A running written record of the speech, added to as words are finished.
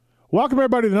Welcome,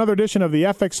 everybody, to another edition of the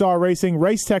FXR Racing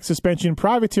Race Tech Suspension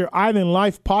Privateer Island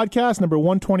Life podcast, number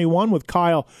 121 with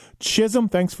Kyle Chisholm.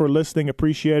 Thanks for listening.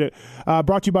 Appreciate it.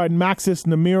 Brought to you by Maxxis,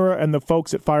 Namura, and the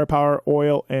folks at Firepower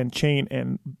Oil and Chain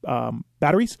and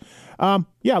Batteries.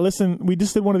 Listen, we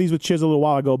just did one of these with Chiz a little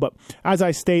while ago, but as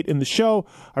I state in the show,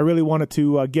 I really wanted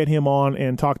to get him on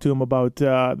and talk to him about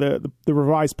the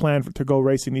revised plan to go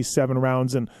racing these 7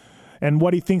 rounds and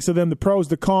what he thinks of them, the pros,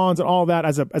 the cons, and all that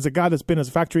as a guy that's been as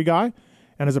a factory guy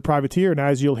and as a privateer. And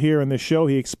as you'll hear in this show,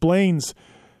 he explains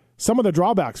some of the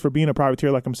drawbacks for being a privateer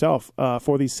like himself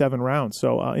for these 7 rounds.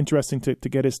 So interesting to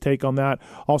get his take on that.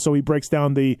 Also, he breaks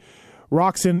down the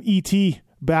Roxon ET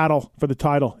battle for the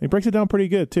title. He breaks it down pretty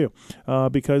good too,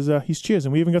 because he's Chiz,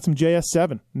 and we even got some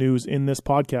JS7 news in this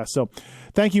podcast. So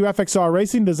thank you, FXR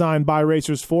Racing, designed by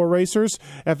racers for racers.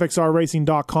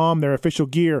 FXRRacing.com, their official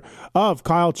gear of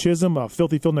Kyle Chisholm,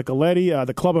 Filthy Phil Nicoletti,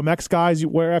 the Club MX guys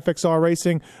wear FXR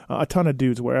Racing. A ton of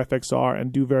dudes wear FXR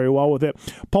and do very well with it.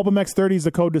 Pulp20 is the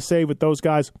code to save with those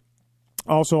guys.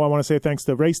 Also, I want to say thanks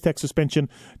to Race Tech Suspension.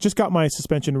 Just got my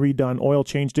suspension redone, oil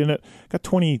changed in it. Got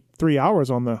 23 hours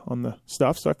on the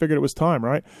stuff, so I figured it was time,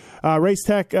 right?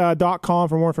 Racetech.com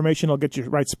for more information. They'll get you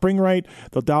right spring rate.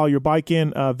 They'll dial your bike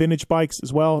in. Vintage bikes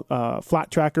as well,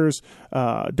 flat trackers,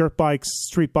 dirt bikes,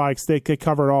 street bikes. They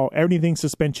cover it all. Everything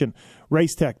suspension.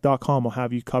 Racetech.com will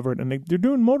have you covered, and they're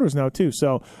doing motors now too.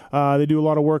 So they do a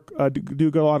lot of work,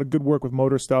 do a lot of good work with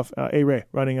motor stuff. A-Ray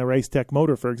running a Racetech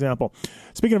motor, for example.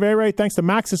 Speaking of A-Ray, thanks to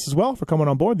Maxxis as well for coming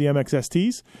on board the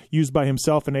MXSTs used by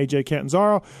himself and AJ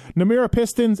Catanzaro, Namura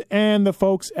Pistons, and the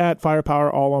folks at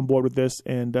Firepower all on board with this.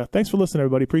 And thanks for listening,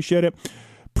 everybody. Appreciate it.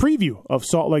 Preview of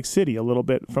Salt Lake City a little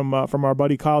bit from our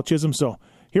buddy Kyle Chisholm. So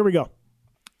here we go.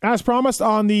 As promised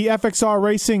on the FXR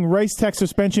Racing Race Tech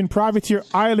Suspension Privateer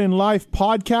Island Life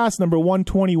podcast, number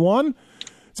 121.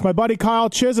 It's my buddy Kyle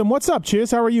Chisholm. What's up,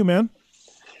 Chiz? How are you, man?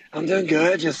 I'm doing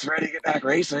good. Just ready to get back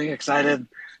racing. Excited.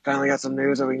 Finally got some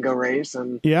news that we can go race.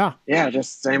 And yeah,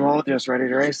 just same old, just ready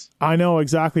to race. I know,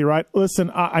 exactly right.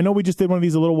 Listen, I know we just did one of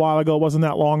these a little while ago. It wasn't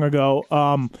that long ago.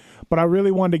 But I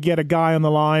really wanted to get a guy on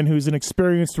the line who's an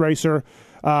experienced racer,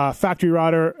 factory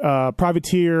rider,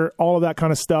 privateer, all of that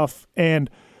kind of stuff. And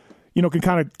can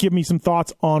kind of give me some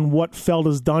thoughts on what Feld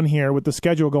has done here with the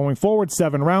schedule going forward.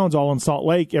 7 rounds, all in Salt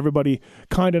Lake. Everybody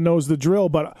kind of knows the drill,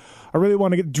 but I really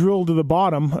want to get drilled to the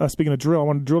bottom. Speaking of drill, I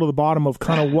want to drill to the bottom of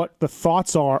kind of what the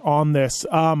thoughts are on this.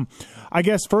 I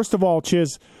guess, first of all,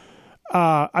 Chiz,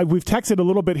 we've texted a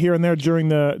little bit here and there during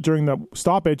the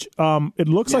stoppage. It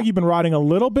looks like you've been riding a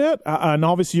little bit, and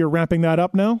obviously you're ramping that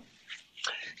up now.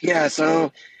 Yeah,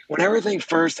 so when everything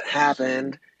first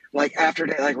happened, like after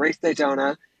race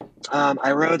Daytona,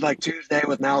 I rode like Tuesday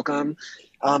with Malcolm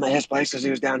at his place because he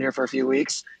was down here for a few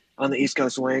weeks on the East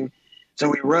Coast swing. So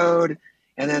we rode,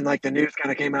 and then like the news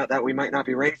kind of came out that we might not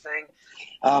be racing.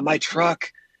 My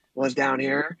truck was down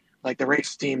here, like the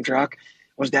race team truck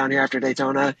was down here after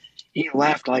Daytona. He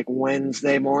left like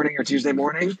Wednesday morning or Tuesday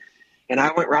morning, and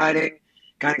I went riding,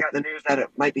 kind of got the news that it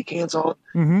might be canceled.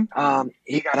 Mm-hmm.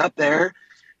 He got up there,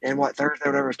 and Thursday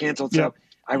or whatever was canceled. So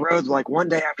I rode like one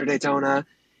day after Daytona,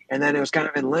 and then it was kind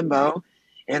of in limbo.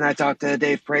 And I talked to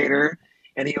Dave Prater,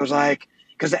 and he was like,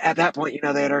 because at that point,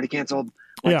 they had already canceled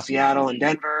Seattle and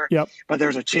Denver, but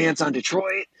there's a chance on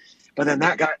Detroit. But then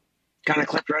that got kind of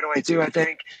clipped right away too, I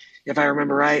think, if I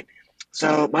remember right.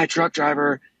 So my truck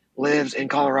driver lives in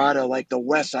Colorado, like the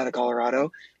west side of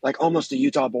Colorado, like almost the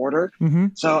Utah border. Mm-hmm.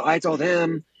 So I told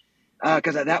him,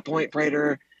 because at that point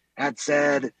Prater had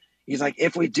said, he's like,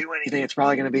 if we do anything, it's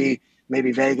probably going to be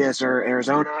maybe Vegas or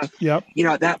Arizona,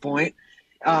 at that point.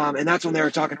 And that's when they were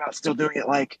talking about still doing it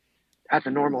like at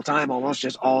the normal time, almost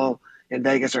just all in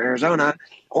Vegas or Arizona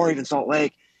or even Salt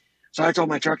Lake. So I told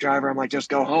my truck driver, I'm like, just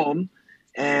go home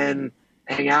and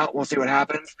hang out. We'll see what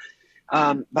happens.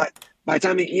 But by the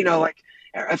time,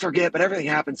 I forget, but everything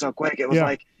happened so quick. It was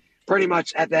like pretty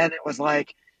much at the end, it was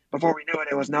like, before we knew it,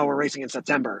 it was no, we're racing in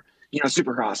September,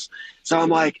 Supercross. So I'm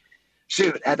like,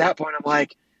 shoot, at that point, I'm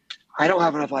like, I don't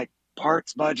have enough like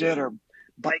parts budget or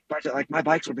bike budget. Like my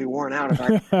bikes would be worn out if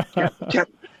I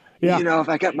kept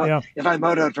if I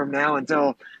motoed from now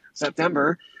until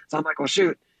September. So I'm like, well,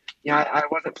 shoot, I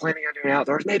wasn't planning on doing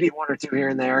outdoors, maybe 1 or 2 here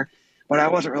and there, but I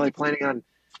wasn't really planning on,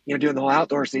 doing the whole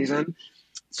outdoor season.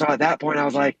 So at that point I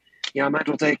was like, I might as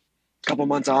well take a couple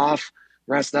months off,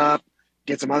 rest up,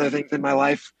 get some other things in my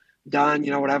life done,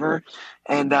 whatever,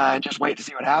 and just wait to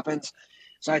see what happens.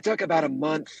 So I took about a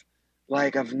month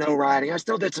of no riding. I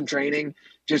still did some training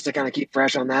just to kind of keep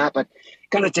fresh on that, but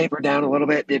kind of tapered down a little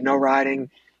bit, did no riding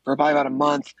for probably about a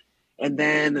month. And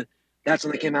then that's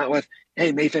when they came out with,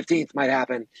 hey, May 15th might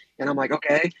happen. And I'm like,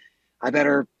 okay, I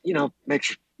better, make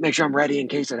make sure I'm ready in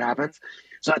case it happens.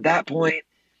 So at that point,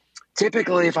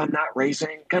 typically if I'm not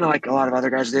racing, kind of like a lot of other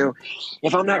guys do,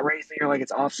 if I'm not racing or like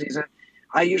it's off season,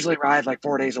 I usually ride like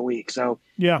 4 days a week. So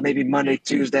maybe Monday,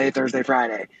 Tuesday, Thursday,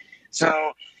 Friday.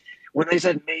 So when they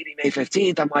said maybe May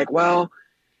 15th, I'm like, well,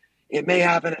 it may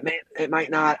happen. It might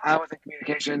not. I was in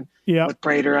communication with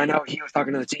Prater. I know he was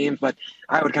talking to the team, but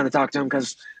I would kind of talk to him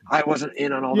because I wasn't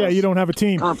in on all those you don't have a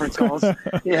team conference calls.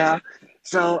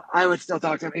 So I would still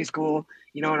talk to him. He's cool,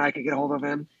 and I could get a hold of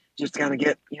him just to kind of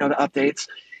get, the updates.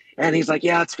 And he's like,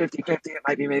 yeah, it's 50-50. It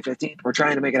might be May 15th. We're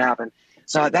trying to make it happen.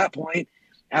 So at that point,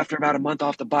 after about a month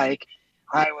off the bike,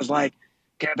 I was like,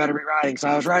 okay, I better be riding. So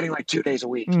I was riding like 2 days a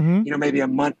week, maybe a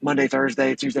Monday,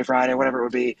 Thursday, Tuesday, Friday, whatever it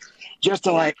would be, just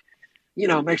to like,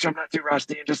 make sure I'm not too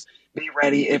rusty and just be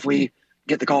ready if we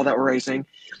get the call that we're racing.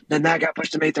 Then that got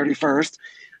pushed to May 31st.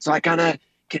 So I kind of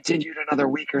continued another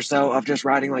week or so of just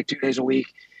riding like 2 days a week.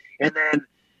 And then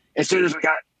as soon as we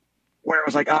got where it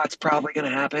was like, it's probably going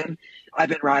to happen, I've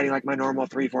been riding like my normal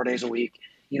 3-4 days a week,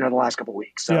 the last couple of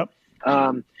weeks. So,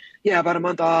 about a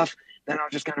month off. Then I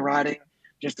was just kind of riding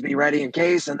just to be ready in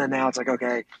case. And then now it's like,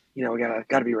 okay, we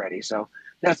gotta be ready. So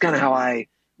that's kind of how I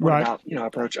went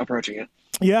about, approaching it.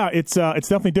 Yeah, it's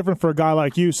definitely different for a guy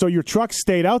like you. So your truck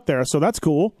stayed out there, so that's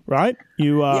cool, right?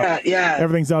 You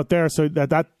everything's out there, so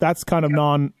that's kind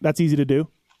of that's easy to do.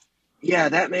 Yeah,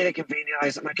 that made it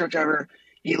convenient. My truck driver,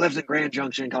 he lives in Grand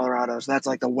Junction, Colorado, so that's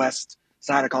like the west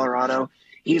side of Colorado.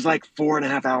 He's like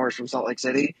 4.5 hours from Salt Lake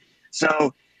City.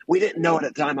 So we didn't know it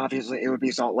at the time, obviously, it would be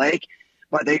Salt Lake,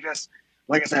 but they just,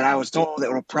 like I said, I was told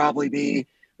it would probably be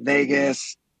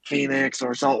Vegas, Phoenix,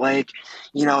 or Salt Lake,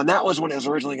 and that was when it was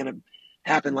originally going to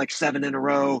happen, like 7 in a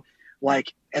row,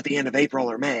 like at the end of April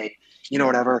or May,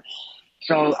 whatever.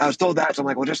 So I was told that. So I'm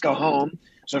like, well, just go home.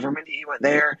 So for Mindy, he went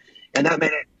there, and that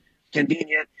made it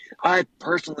convenient. I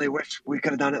personally wish we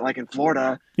could have done it like in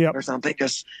Florida or something,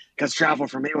 just because travel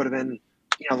for me would have been,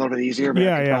 a little bit easier, but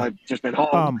I could probably just been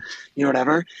home,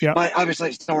 whatever. But obviously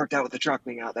it still worked out with the truck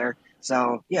being out there.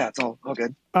 So yeah, it's all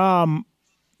good.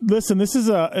 Listen, this is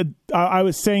I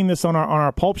was saying this on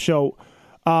our Pulp show.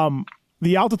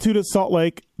 The altitude at Salt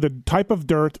Lake, the type of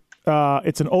dirt,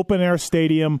 it's an open air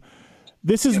stadium.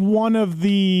 This is one of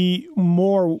the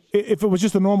more, if it was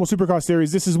just a normal Supercross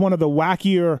series, this is one of the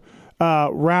wackier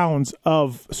rounds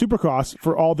of Supercross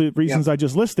for all the reasons I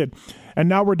just listed. And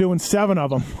now we're doing 7 of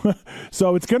them.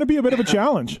 So it's going to be a bit of a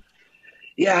challenge.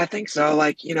 Yeah, I think so.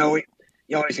 Like, you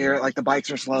always hear it, like the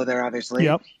bikes are slow there, obviously,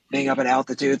 being up at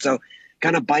altitude. So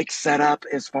kind of bike setup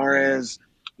as far as,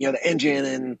 the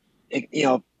engine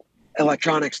and,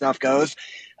 electronic stuff goes.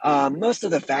 Most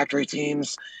of the factory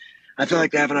teams, I feel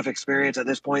like they have enough experience at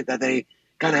this point that they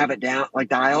kind of have it down, like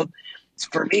dialed.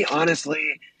 For me,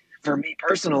 honestly, for me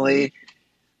personally,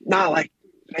 not like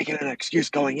making an excuse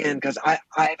going in, because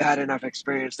I've had enough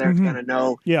experience there to kind of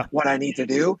know what I need to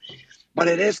do. But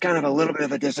it is kind of a little bit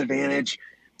of a disadvantage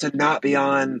to not be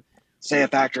on, say, a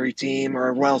factory team or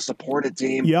a well-supported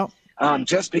team.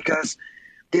 Just because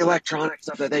the electronic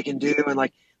stuff that they can do and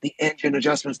like the engine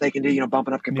adjustments they can do,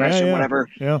 bumping up compression, whatever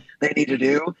they need to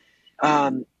do.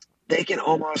 They can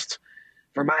almost,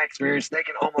 from my experience, they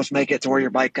can almost make it to where your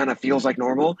bike kind of feels like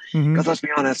normal. Because let's be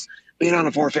honest, being on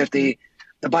a 450,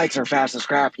 the bikes are fast as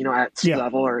crap, at sea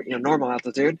level or, normal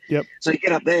altitude. So you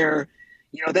get up there,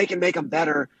 they can make them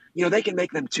better. They can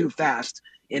make them too fast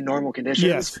in normal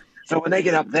conditions. So when they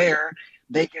get up there,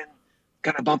 they can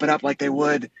kind of bump it up like they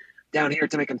would down here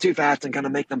to make them too fast and kind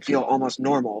of make them feel almost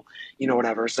normal,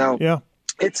 whatever. So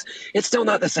it's still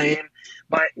not the same,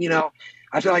 but,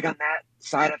 I feel like on that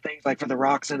side of things, like for the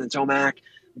Roxon and Tomac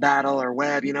battle or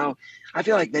Webb, I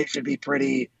feel like they should be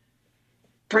pretty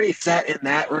set in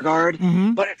that regard,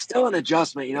 but it's still an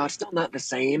adjustment, it's still not the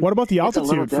same. What about the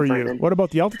altitude for you? What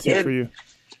about the altitude for you?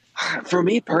 For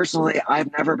me personally,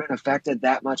 I've never been affected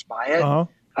that much by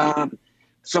it.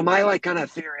 So my like kind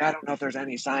of theory, I don't know if there's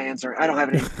any science or I don't have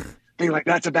anything like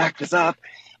that to back this up,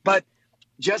 but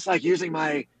just like using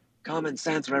my common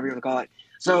sense, whatever you want to call it.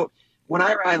 So when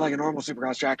I ride like a normal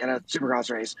Supercross track at a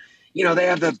Supercross race, they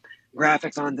have the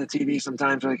graphics on the TV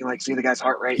sometimes where you can like see the guy's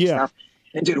heart rate and stuff.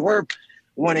 And dude, we're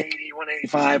 180,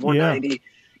 185, 190,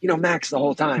 max the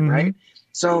whole time, right?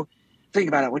 So think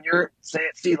about it. When you're, say,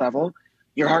 at sea level,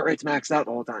 your heart rate's maxed out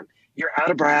the whole time. You're out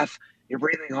of breath, you're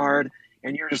breathing hard,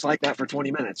 and you're just like that for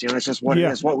 20 minutes. It's just what it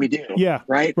is, what we do.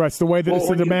 Right? Right. It's the way that it's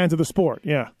the demands of the sport.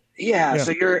 So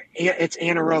it's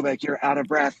anaerobic. You're out of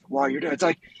breath while you're doing it. It's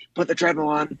like put the treadmill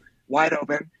on wide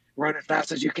open, run as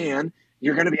fast as you can.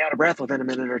 You're going to be out of breath within a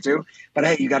minute or two, but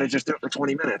hey, you got to just do it for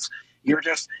 20 minutes. You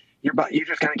just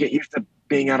kind of get used to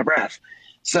being out of breath.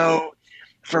 So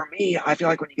for me, I feel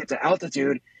like when you get to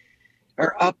altitude,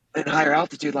 or up in higher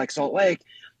altitude like Salt Lake,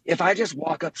 if I just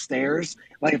walk upstairs,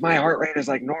 like if my heart rate is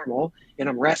like normal and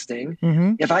I'm resting,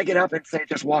 if I get up and say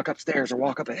just walk upstairs or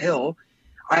walk up a hill,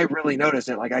 I really notice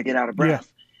it. Like I get out of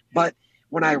breath. But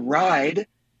when I ride,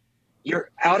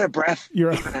 you're out of breath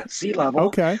even at sea level.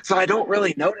 Okay. So I don't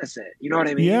really notice it. You know what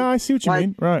I mean? Yeah, I see what you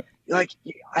mean. Right. Like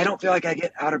I don't feel like I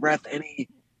get out of breath any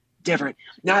different.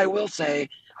 Now I would say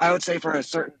for a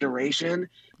certain duration,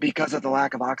 because of the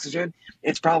lack of oxygen,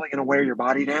 it's probably going to wear your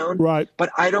body down. Right.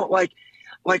 But I don't like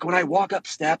when I walk up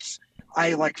steps,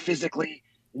 I like physically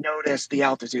notice the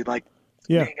altitude, like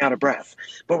being out of breath.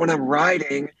 But when I'm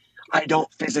riding, I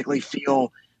don't physically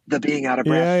feel the being out of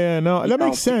breath. Yeah, no, that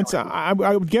makes sense. I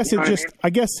would guess I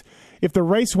guess if the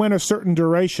race went a certain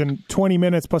duration, 20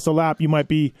 minutes plus a lap, you might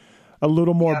be a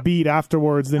little more beat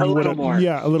afterwards than you would.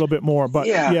 Yeah, a little bit more. But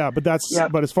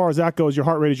but as far as that goes, your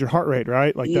heart rate is your heart rate,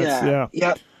 right? Like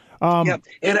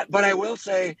But I will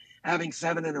say, having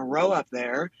 7 in a row up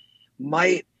there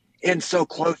might, and so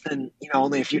close, and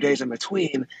only a few days in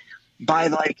between, by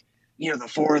like the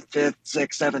 4th, 5th,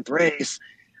 6th, 7th race,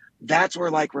 that's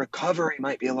where like recovery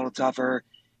might be a little tougher,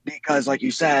 because like you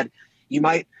said, you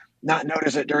might not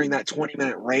notice it during that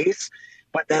 20-minute race,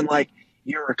 but then like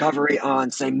your recovery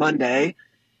on say Monday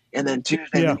and then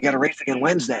Tuesday, then you got to race again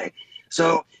Wednesday.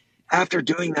 So after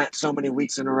doing that so many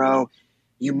weeks in a row,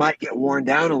 you might get worn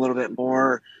down a little bit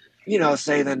more,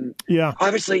 say than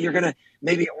obviously you're going to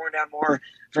maybe get worn down more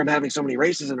from having so many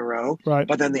races in a row, right?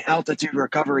 But then the altitude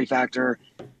recovery factor,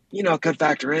 could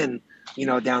factor in,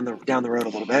 down the road a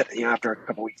little bit, after a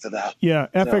couple weeks of that. Yeah.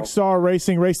 FXR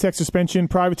Racing, Race Tech Suspension,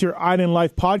 Privateer Island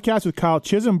Life podcast with Kyle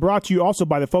Chisholm, brought to you also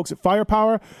by the folks at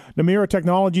Firepower, Namira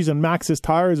Technologies, and Maxxis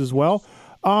Tires as well.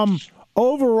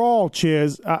 Overall,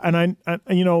 Chiz, and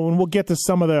we'll get to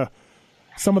some of the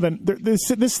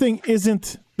this thing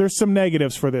isn't. There's some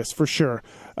negatives for this for sure.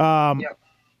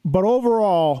 But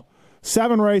overall,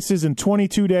 7 races in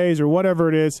 22 days or whatever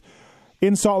it is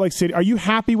in Salt Lake City. Are you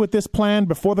happy with this plan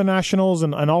before the Nationals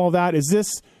and all of that?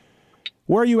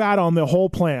 Where are you at on the whole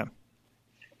plan?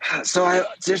 So I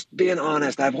just being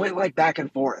honest, I've went like back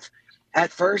and forth.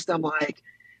 At first, I'm like,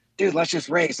 dude, let's just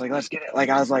race. Like, let's get it. Like,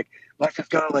 I was like, let's just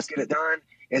go. Let's get it done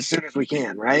as soon as we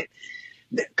can. Right.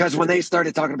 Because when they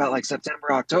started talking about like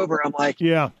September, October, I'm like,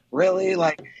 really?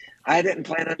 Like, I didn't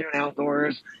plan on doing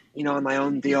outdoors, in my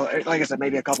own deal. Like I said,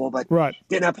 maybe a couple, but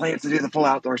didn't have plans to do the full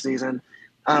outdoor season.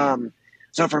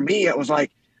 So for me, it was like,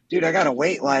 dude, I got to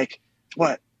wait like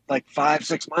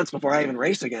 5-6 months before I even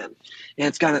race again. And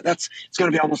it's going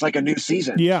to be almost like a new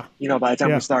season, by the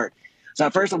time we start. So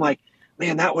at first I'm like,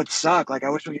 man, that would suck. Like, I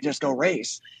wish we could just go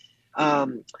race.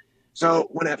 So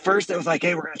when at first it was like,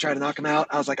 hey, we're going to try to knock them out,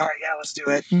 I was like, all right, yeah, let's do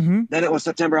it. Then it was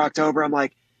September, October. I'm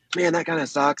like, man, that kind of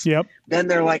sucks. Then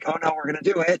they're like, oh no, we're going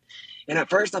to do it. And at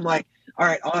first I'm like, all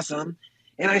right, awesome.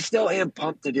 And I still am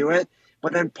pumped to do it.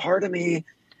 But then part of me,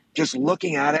 just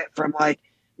looking at it from like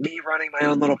me running my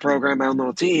own little program, my own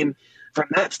little team, from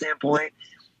that standpoint,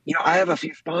 I have a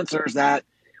few sponsors that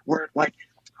were like,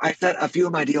 I set a few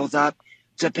of my deals up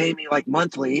to pay me like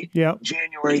monthly,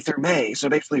 January through May. So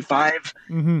basically 5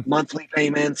 monthly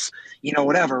payments,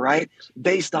 whatever, right?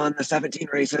 Based on the 17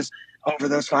 races over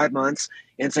those 5 months.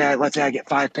 And let's say I get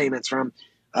 5 payments from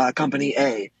company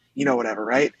A, whatever,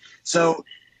 right? So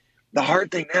the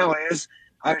hard thing now is,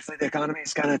 obviously the economy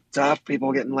is kind of tough,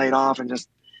 people getting laid off and just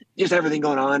everything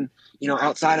going on,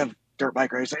 outside of dirt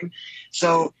bike racing.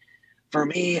 So for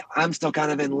me, I'm still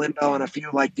kind of in limbo on a few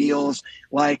like deals,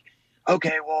 like,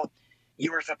 okay, well,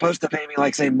 you were supposed to pay me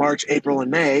like say March, April, and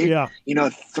May,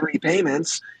 3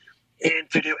 payments, and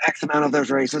to do X amount of those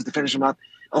races to finish them up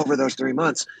over those 3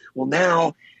 months. Well,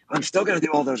 now I'm still going to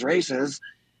do all those races,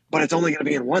 but it's only going to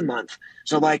be in 1 month.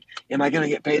 So like, am I going to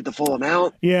get paid the full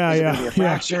amount? Is it going to be a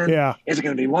fraction? Is it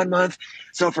going to be 1 month?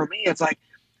 So for me, it's like,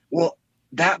 well,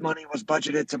 that money was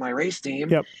budgeted to my race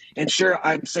team. And sure,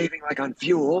 I'm saving like on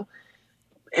fuel.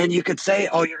 And you could say,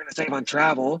 oh, you're going to save on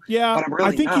travel. But I'm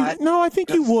really not. I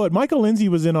think you would. Michael Lindsay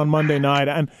was in on Monday night.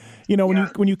 And,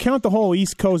 when you count the whole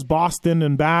East Coast, Boston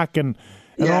and back and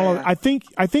all of, I think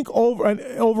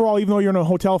overall, even though you're in a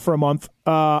hotel for a month,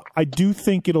 I do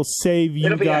think it'll save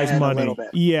you guys money.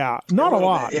 Not a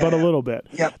lot, but a little bit.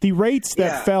 The rates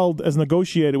that fell as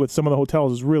negotiated with some of the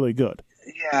hotels is really good.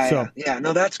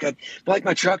 No, that's good. But like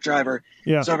my truck driver.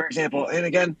 So for example, and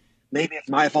again, maybe it's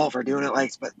my fault for doing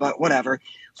it, but whatever.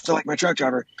 So like my truck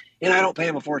driver, and I don't pay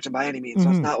him a fortune by any means. So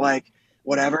it's not like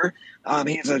whatever.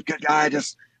 He's a good guy,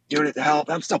 just doing it to help.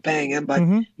 I'm still paying him, but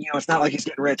it's not like he's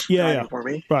getting rich driving for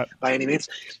me by any means.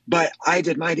 But I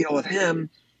did my deal with him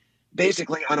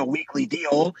basically on a weekly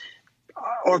deal.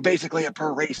 or basically a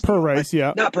per race. Per race,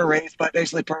 yeah. Not per race, but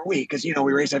basically per week, because,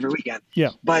 we race every weekend. Yeah.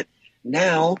 But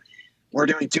now we're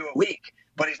doing 2 a week,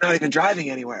 but he's not even driving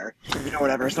anywhere,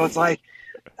 whatever. So it's like,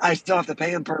 I still have to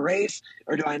pay him per race,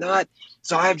 or do I not?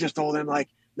 So I've just told him, like,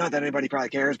 not that anybody probably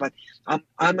cares, but I'm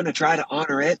going to try to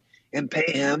honor it and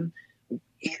pay him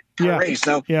per race.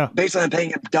 So basically I'm paying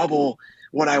him double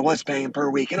what I was paying per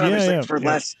week. And obviously it's for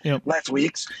less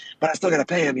weeks, but I still got to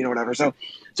pay him, whatever. So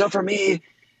for me,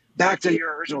 back to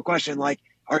your original question, like,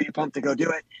 are you pumped to go do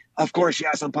it? Of course,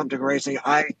 yes, I'm pumped to go racing.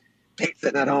 I hate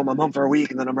sitting at home. I'm home for a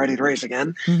week and then I'm ready to race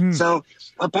again. Mm-hmm. So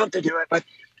I'm pumped to do it, but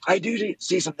I do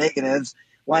see some negatives,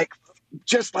 like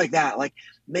just like that. Like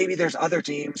maybe there's other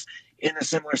teams in a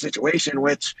similar situation,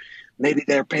 which maybe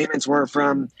their payments were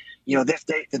from, this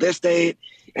date to this date.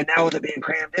 And now with it being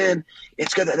crammed in,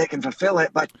 it's good that they can fulfill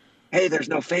it. But hey, there's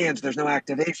no fans, there's no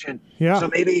activation. Yeah. So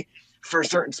maybe for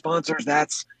certain sponsors,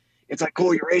 it's like,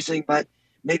 cool, you're racing, but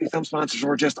maybe some sponsors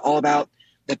were just all about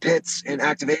the pits and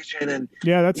activation and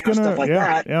stuff like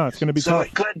that. Yeah, it's gonna be tough.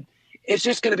 It's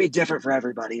just gonna be different for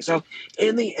everybody. So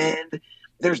in the end,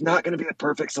 there's not gonna be a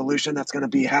perfect solution that's gonna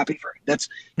be that's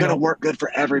gonna work good for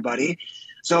everybody.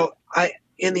 So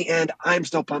in the end, I'm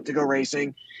still pumped to go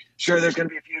racing. Sure, there's gonna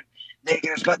be a few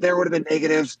negatives, but there would have been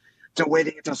negatives to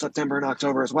waiting until September and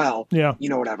October as well. Yeah.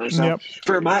 Whatever. So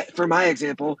for my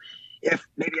example, if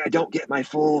maybe I don't get my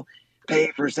full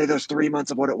pay for, say, those 3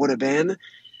 months of what it would have been,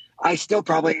 I still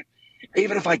probably,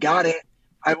 even if I got it,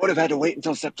 I would have had to wait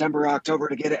until September or October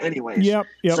to get it anyways. Yep.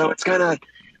 So it's kind of,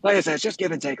 like I said, it's just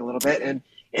give and take a little bit. And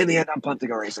in the end, I'm pumped to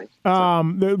go racing.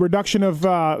 The reduction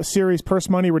of series purse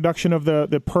money, reduction of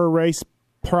the per race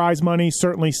prize money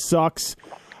certainly sucks.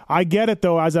 I get it,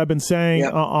 though, as I've been saying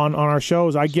on our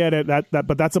shows. I get it,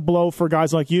 but that's a blow for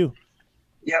guys like you.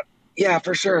 Yep. Yeah,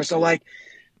 for sure. So, like,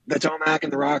 the Tomac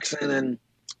and the Roxon and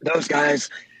those guys,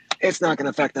 it's not going to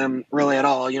affect them really at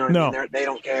all. What I mean? They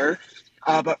don't care.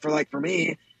 But for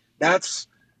me, that's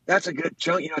a good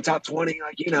chunk, top 20,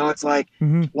 like, it's like,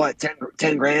 what,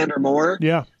 10 grand or more?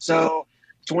 Yeah. So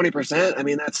 20%, I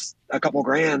mean, that's a couple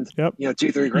grand, yep.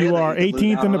 2-3 grand. You are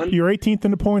 18th you're 18th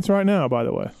in the points right now, by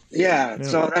the way. Yeah.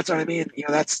 So that's what I mean.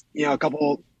 that's, a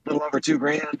little over 2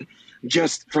 grand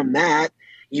just from that,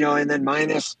 and then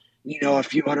minus, a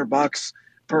few $100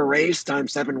 per race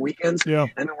times 7 weekends. Yeah.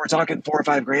 I mean, we're talking 4 or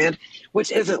 5 grand,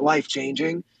 which isn't life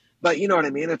changing, but you know what I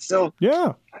mean? It's still,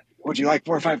 would you like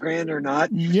 4 or 5 grand or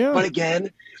not? Yeah. But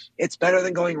again, it's better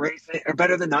than going racing, or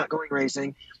better than not going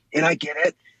racing. And I get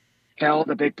it. Hell,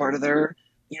 the big part of their,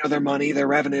 their money, their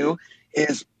revenue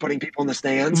is putting people in the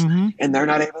stands, and they're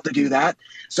not able to do that.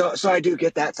 So I do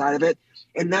get that side of it.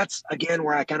 And that's, again,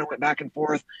 where I kind of went back and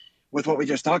forth with what we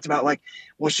just talked about. Like,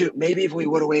 well, shoot, maybe if we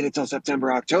would have waited till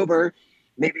September, October,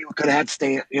 maybe we could have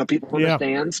had people in the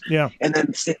stands, and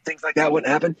then things like that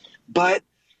wouldn't happen. But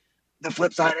the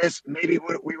flip side is maybe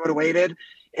we would have waited,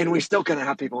 and we still couldn't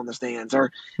have people in the stands,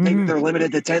 or maybe they're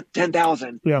limited to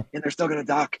 10,000, and they're still going to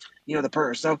dock, the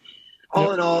purse. So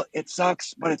all in all, it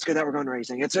sucks, but it's good that we're going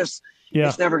racing. It's just,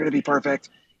 it's never going to be perfect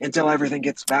until everything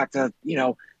gets back to,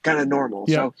 kind of normal.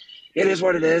 So it is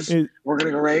what it is. We're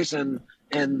going to go race, and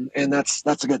that's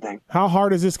a good thing. How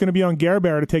hard is this going to be on Gare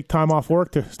Bear to take time off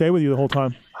work to stay with you the whole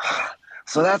time?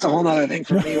 So that's a whole nother thing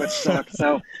for me, which sucks.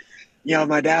 So,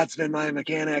 my dad's been my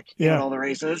mechanic at all the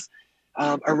races.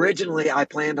 Originally, I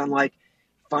planned on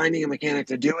finding a mechanic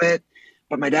to do it,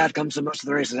 but my dad comes to most of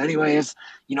the races anyways,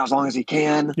 as long as he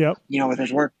can, with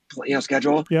his work,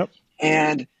 schedule. Yep.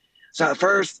 And so at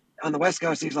first on the West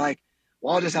Coast, he's like,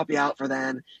 well, I'll just help you out for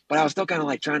then. But I was still kind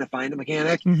of trying to find a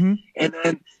mechanic. And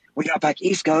then we got back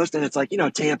East Coast, and it's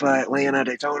Tampa, Atlanta,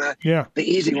 Daytona, the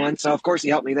easy one. So of course he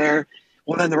helped me there.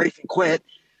 Well, then the racing quit.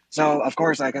 So of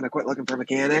course I kind of quit looking for a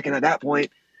mechanic. And at that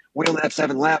point, we only have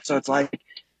 7 left. So it's like,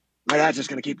 my dad's just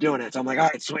going to keep doing it. So I'm like, all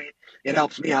right, sweet. It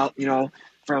helps me out,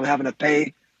 from having to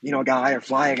pay, a guy or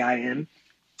fly a guy in,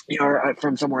 or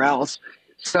from somewhere else.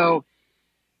 So,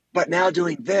 but now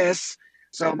doing this,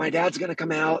 so my dad's going to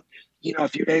come out, a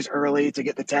few days early to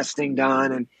get the testing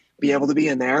done and be able to be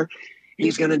in there.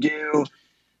 He's going to do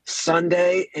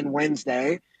Sunday and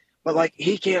Wednesday, but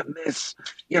he can't miss,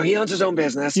 he owns his own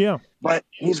business, but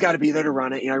he's got to be there to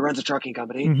run it. He runs a trucking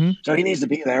company, so he needs to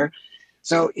be there.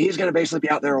 So he's going to basically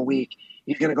be out there a week.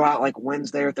 He's going to go out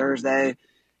Wednesday or Thursday,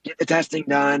 get the testing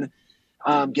done,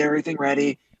 get everything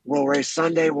ready. We'll race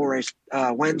Sunday. We'll race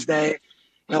Wednesday.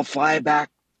 He'll fly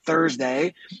back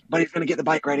Thursday, but he's going to get the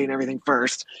bike ready and everything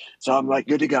first. So I'm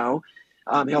good to go.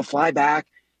 He'll fly back.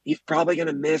 He's probably going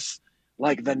to miss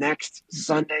the next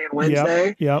Sunday and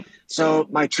Wednesday. Yep. So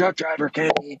my truck driver,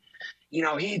 Kenny,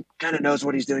 he kind of knows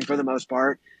what he's doing for the most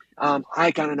part.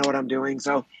 I kind of know what I'm doing.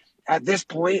 So at this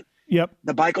point, Yep.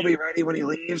 the bike will be ready when he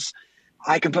leaves.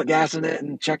 I can put gas in it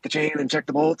and check the chain and check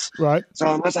the bolts. Right.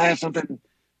 So unless I have something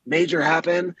major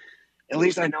happen, at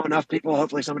least I know enough people.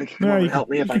 Hopefully somebody can come over and help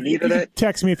me if I needed it.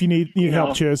 Text me if you need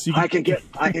help, Chiz. I can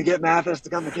get Mathis to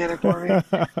come mechanic for me.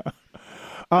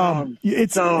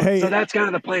 So that's kind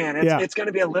of the plan. It's going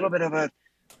to be a little bit of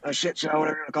a shit show,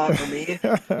 whatever you want to call it for me,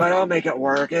 but I'll make it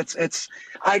work.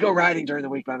 I go riding during the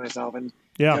week by myself, and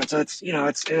so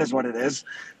it is what it is.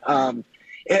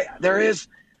 There is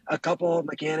a couple of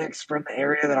mechanics from the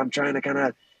area that I'm trying to kind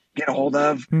of get a hold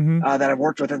of that I've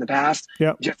worked with in the past,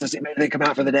 just to see maybe they come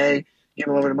out for the day, give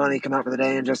them a little bit of money, come out for the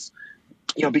day, and just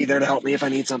be there to help me if I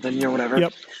need something, whatever.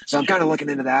 Yep. So I'm kind of looking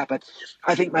into that, but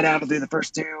I think my dad will do the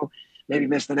first 2, maybe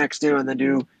miss the next 2, and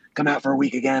then come out for a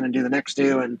week again and do the next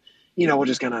 2, and we'll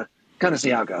just kind of see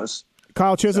how it goes.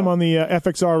 Kyle Chisholm on the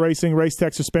FXR Racing Race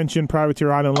Tech Suspension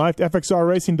Privateer Island Life. FXR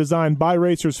Racing designed by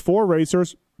racers for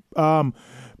racers.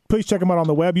 Please check them out on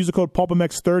the web. Use the code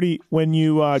PulpMX30 when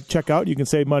you check out. You can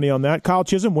save money on that. Kyle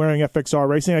Chisholm wearing FXR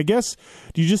Racing. I guess,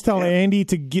 do you just tell Andy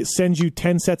to send you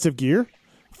 10 sets of gear?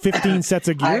 15 sets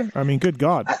of gear? I mean, good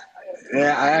God. I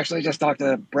actually just talked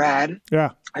to Brad.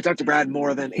 Yeah. I talked to Brad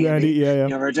more than Andy. Andy,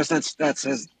 yeah. Just that's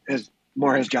his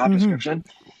more his job description.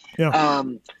 Yeah.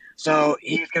 So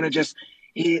he's going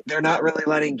to they're not really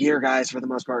letting gear guys for the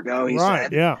most part go, he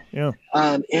said. Yeah, yeah.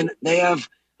 And they have,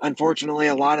 unfortunately,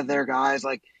 a lot of their guys,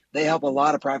 like, they help a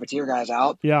lot of privateer guys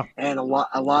out. Yeah. And a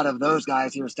lot of those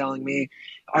guys, he was telling me,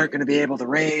 aren't going to be able to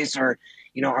race or,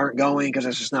 aren't going because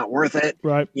it's just not worth it.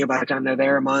 Right. By the time they're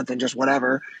there a month and just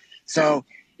whatever. So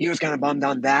he was kind of bummed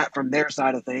on that from their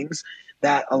side of things,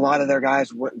 that a lot of their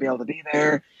guys wouldn't be able to be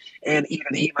there. And even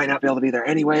he might not be able to be there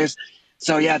anyways.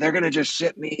 So, yeah, they're going to just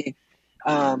ship me,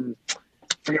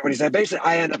 forget what he said. Basically,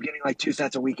 I end up getting like 2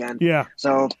 sets a weekend. Yeah.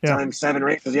 So times 7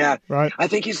 races. Yeah. Right. I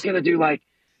think he's going to do like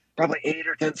probably 8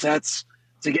 or 10 sets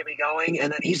to get me going.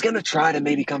 And then he's going to try to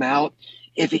maybe come out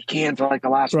if he can for like the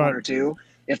last 1 or 2,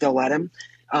 if they'll let him.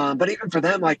 But even for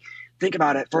them, like, think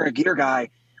about it, for a gear guy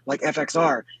like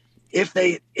FXR, if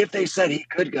they said he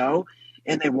could go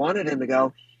and they wanted him to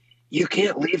go, you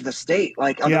can't leave the state.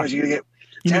 Like, otherwise you get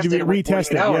tested. You need to be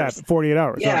retested. Like 48 hours. 48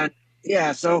 hours. Yeah.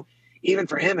 Yeah. So even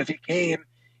for him, if he came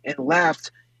and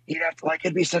left, he'd have to, like,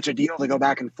 it'd be such a deal to go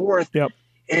back and forth. Yep.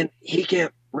 And he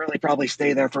can't really probably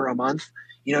stay there for a month.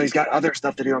 He's got other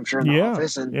stuff to do, I'm sure, in the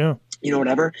office and,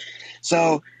 whatever.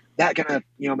 So that kind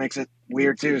of, makes it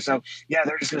weird too. So yeah,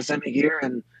 they're just going to send me gear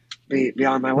and be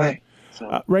on my way.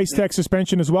 So, Race Tech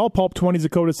suspension as well. Pulp20 is a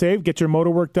code to save. Get your motor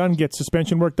work done. Get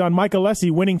suspension work done. Mike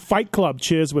Alessi winning Fight Club,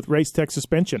 Chiz, with Race Tech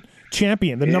suspension.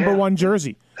 Champion, the number 1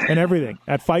 jersey and everything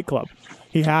at Fight Club.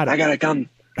 He had it. I gotta come.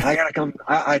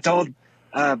 I told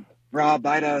Rob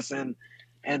Bidos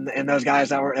and those guys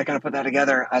that kind of put that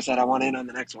together. I said I want in on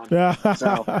the next one. Yeah.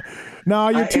 So, no,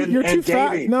 you're too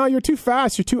fast. No, you're too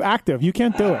fast. You're too active. You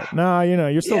can't do it. No,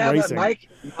 you're still racing. But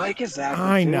Mike is active.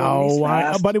 I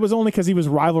know. But it was only because he was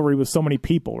rivalry with so many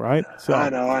people, right? So I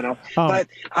know. But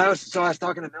I was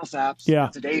talking to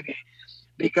Millsaps, to Davey,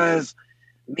 because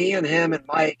me and him and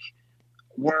Mike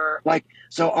were like,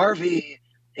 so RV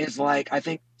is like, I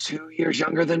think 2 years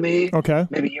younger than me. Okay.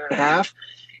 Maybe a year and a half.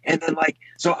 And then, like,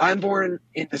 so I'm born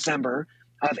in December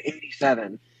of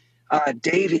 87.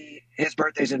 Davey, his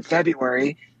birthday's in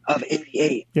February of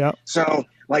 88. Yeah. So,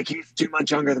 like, he's 2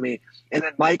 months younger than me. And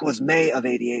then Mike was May of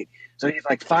 88. So he's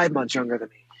like 5 months younger than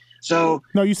me. So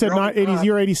no, you said not 80s.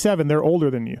 You're 87. They're older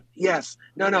than you. Yes.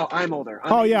 No, I'm older.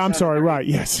 I'm sorry. Right.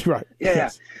 Yes. Right. Yeah.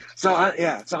 Yes.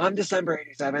 Yeah. So I'm December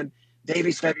 87.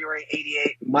 Davey's February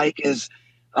 88. Mike is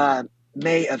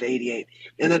May of 88.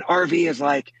 And then RV is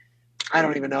like, I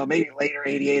don't even know, maybe later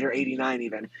 88 or 89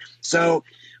 even. So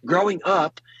growing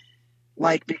up,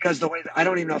 like, because the way, I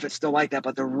don't even know if it's still like that,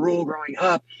 but the rule growing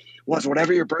up was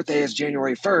whatever your birthday is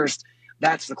January 1st,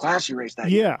 that's the class you raced that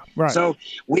year. Yeah, right. So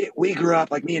we grew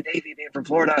up, like me and Davey being from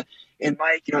Florida and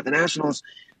Mike, at the Nationals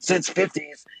since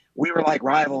 50s, we were like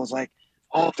rivals, like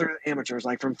all through amateurs,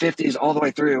 like from 50s all the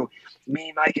way through.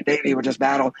 Me, Mike, and Davey would just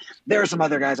battle. There are some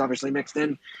other guys obviously mixed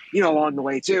in, along the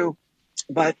way too.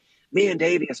 But me and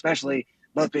Davey, especially,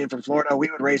 both being from Florida, we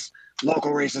would race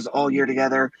local races all year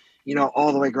together,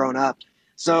 all the way growing up.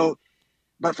 So,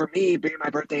 but for me, being my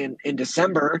birthday in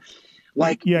December,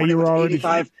 like, you were already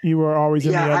 85, you were always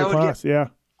in the other class.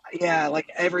 Yeah, like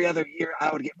every other year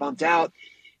I would get bumped out.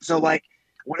 So, like,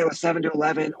 when it was 7 to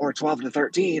 11 or 12 to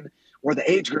 13 were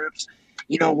the age groups,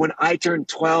 when I turned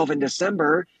 12 in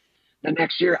December, the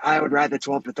next year I would ride the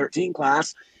 12 to 13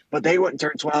 class, but they wouldn't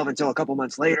turn 12 until a couple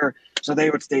months later. So they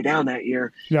would stay down that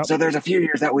year. Yep. So there's a few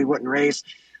years that we wouldn't race.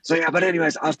 So yeah, but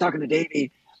anyways, I was talking to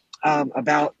Davey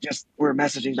about just we're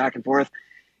messaging back and forth,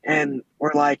 and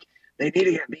we're like, they need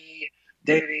to get me,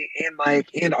 Davey, and Mike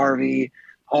and RV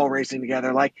all racing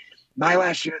together. Like my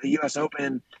last year at the U.S.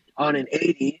 Open on an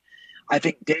 80, I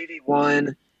think Davey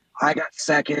won, I got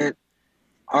second,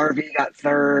 RV got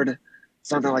third,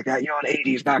 something like that. On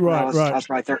 80s back when I was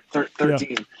probably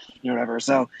 13, whatever.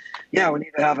 So, yeah, we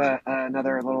need to have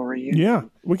another little reunion. Yeah,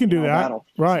 we can do that. Battle.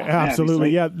 Right, So,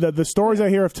 absolutely. Yeah, the stories I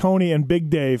hear of Tony and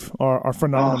Big Dave are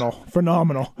phenomenal.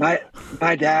 Phenomenal.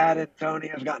 My dad and Tony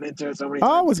have gotten into it so many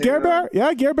times. Oh, was Gare Bear?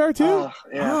 Yeah, Gare Bear too?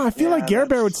 I feel like Gare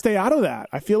Bear would stay out of that.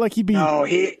 I feel like he'd be... No,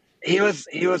 he was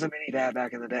a mini dad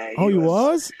back in the day. He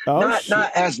was? Oh,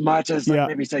 not as much as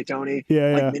maybe say Tony,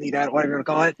 mini dad, whatever you want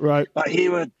to call it. Right. But he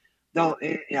would...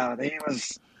 he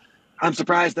was. I'm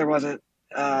surprised there wasn't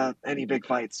any big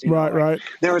fights. Right.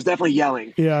 There was definitely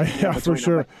yelling. Yeah, for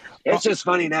sure. It's just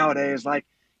funny nowadays. Like,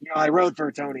 I rode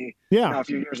for Tony. A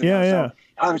few years ago. So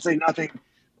obviously nothing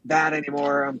bad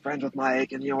anymore. I'm friends with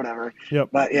Mike and whatever. Yep.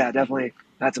 But yeah, definitely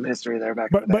had some history there back.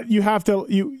 But you have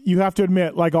to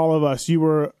admit, like all of us, you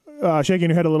were shaking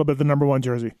your head a little bit at the number 1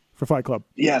 jersey for Fight Club.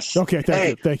 Yes. Okay.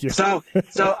 Thank you. So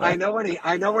I know where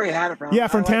he had it from. Yeah,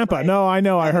 from Tampa. No, I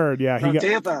know. I heard. Yeah, from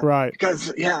Tampa. Right.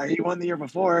 Because he won the year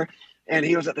before, and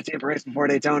he was at the Tampa race before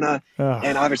Daytona,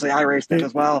 and obviously I raced it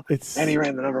as well. And he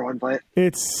ran the number 1 plate.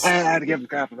 I had to give him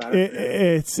crap about it.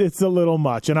 It's a little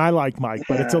much, and I like Mike,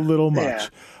 but it's a little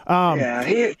much.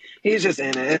 He's just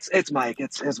in it. It's Mike.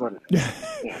 It's what it is.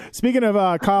 Speaking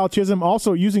of Kyle Chisholm,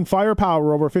 also using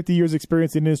Firepower, over 50 years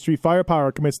experience in the industry,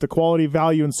 Firepower commits to quality,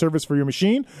 value, and service for your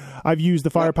machine. I've used the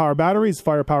Firepower batteries,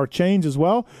 Firepower chains as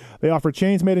well. They offer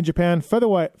chains made in Japan,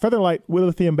 Featherlight with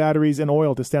lithium batteries and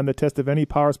oil to stand the test of any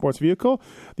power sports vehicle.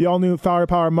 The all-new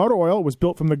Firepower motor oil was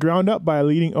built from the ground up by a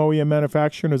leading OEM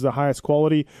manufacturer and is the highest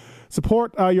quality.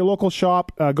 Support your local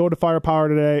shop. Go to Firepower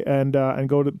today and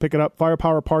go to pick it up,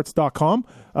 firepowerparts.com.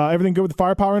 Everything good with the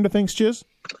Firepower end of things, Chiz?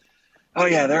 Oh,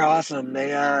 yeah, they're awesome.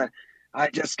 I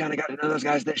just kind of got to know those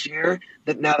guys this year.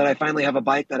 Now that I finally have a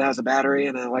bike that has a battery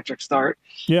and an electric start,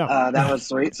 that was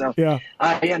sweet. So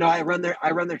I run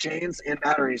their chains and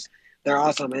batteries. They're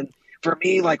awesome. And for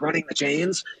me, like running the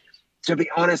chains, to be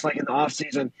honest, like in the off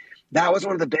season, that was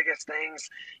one of the biggest things.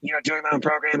 Doing my own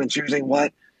program and choosing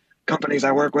what companies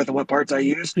I work with and what parts I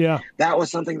use. Yeah, that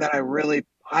was something that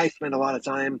I spend a lot of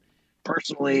time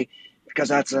personally, because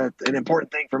that's an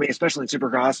important thing for me, especially in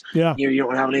Supercross. Yeah, you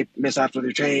don't have any mishaps with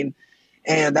your chain,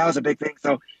 and that was a big thing.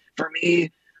 So for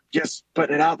me, just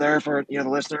putting it out there for the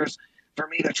listeners, for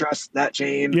me to trust that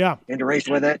chain, and to race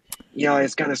with it,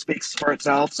 it kind of speaks for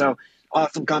itself. So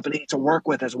awesome company to work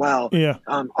with as well. Yeah,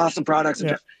 awesome products. And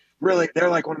just really, they're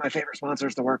like one of my favorite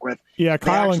sponsors to work with. Yeah,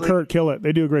 Kyle and Kurt kill it.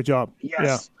 They do a great job. Yes.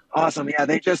 Yeah. Awesome. Yeah,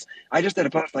 I just did a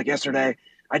post like yesterday.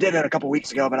 I did it a couple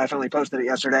weeks ago, but I finally posted it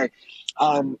yesterday.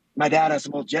 My dad has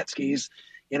some old jet skis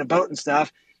in a boat and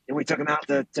stuff, and we took them out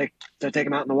to take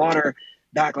them out in the water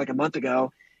back like a month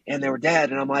ago, and they were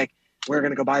dead. And I'm like, we're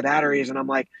going to go buy batteries. And I'm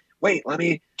like, wait, let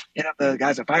me hit up the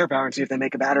guys at Firepower and see if they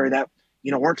make a battery that,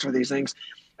 works for these things.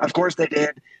 Of course they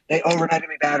did. They overnighted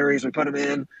me batteries. We put them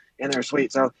in, and they're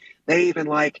sweet. So they even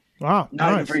not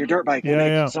even for your dirt bike. They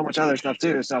make so much other stuff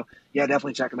too. So yeah,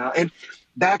 definitely check them out. And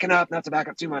backing up, not to back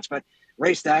up too much, but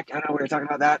Race Stack, I know we were talking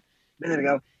about that a minute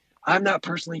ago. I'm not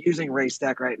personally using Race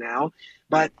Stack right now,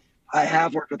 but I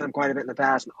have worked with them quite a bit in the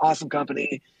past. An awesome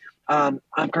company. I'm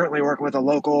currently working with a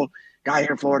local guy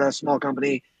here in Florida, small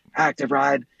company, Active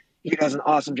Ride. He does an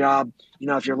awesome job,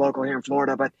 if you're local here in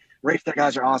Florida. But Race Stack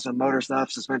guys are awesome. Motor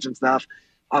stuff, suspension stuff.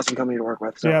 Awesome company to work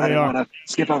with. So I didn't want to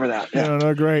skip over that. Yeah,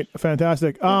 they're great.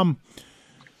 Fantastic.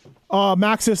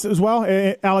 Maxis as well.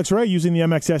 Alex Ray using the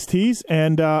MXSTs.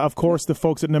 And, of course, the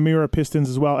folks at Namura Pistons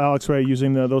as well. Alex Ray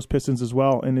using those pistons as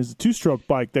well in his two-stroke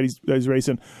bike that he's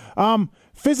racing.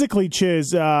 Physically,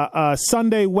 Chiz,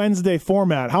 Sunday, Wednesday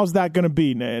format, how's that going to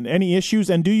be? Any issues?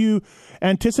 And do you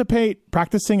anticipate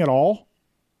practicing at all?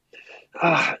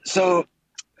 So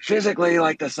physically,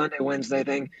 like the Sunday, Wednesday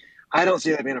thing, I don't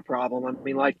see that being a problem. I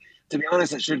mean, to be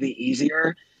honest, it should be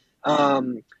easier.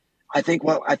 I think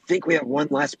we have one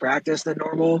less practice than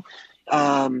normal.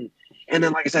 And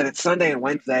then, like I said, it's Sunday and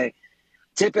Wednesday.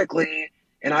 Typically,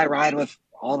 and I ride with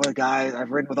all the guys.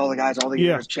 I've ridden with all the guys all the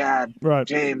years. Chad,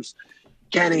 James,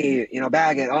 Kenny,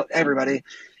 Baggett, everybody.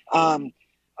 A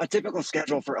typical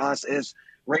schedule for us is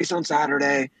race on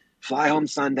Saturday, fly home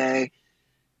Sunday.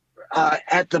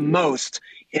 At the most,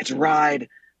 it's ride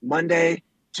Monday,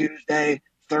 Tuesday,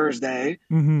 Thursday,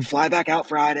 fly back out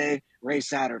Friday, race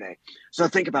Saturday. So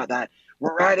think about that.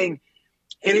 We're riding,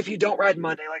 and if you don't ride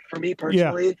Monday, like for me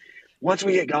personally, once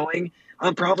we get going,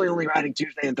 I'm probably only riding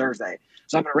Tuesday and Thursday.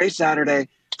 So I'm going to race Saturday,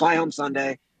 fly home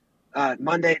Sunday,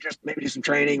 Monday, just maybe do some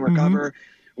training, recover,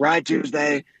 ride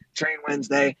Tuesday, train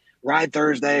Wednesday, ride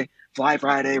Thursday, fly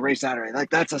Friday, race Saturday. Like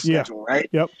that's a schedule, right?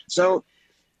 Yep. So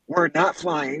we're not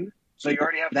flying. So you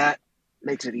already have that,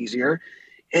 makes it easier.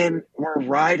 And we're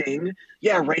riding,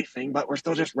 racing, but we're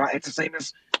still just it's the same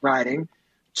as riding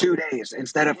 2 days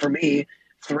instead of, for me,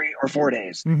 3 or 4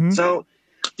 days. So,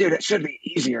 dude, it should be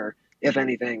easier, if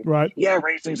anything. Right. Yeah,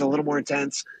 racing's a little more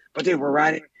intense, but dude, we're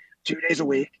riding 2 days a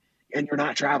week and you're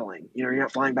not traveling. You know, you're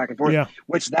not flying back and forth,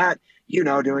 which that,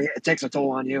 doing it takes a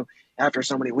toll on you after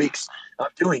so many weeks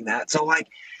of doing that. So like,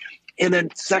 and then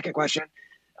second question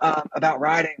about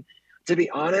riding, to be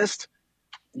honest,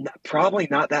 probably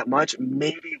not that much,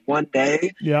 maybe one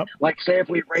day. Yep. Like say if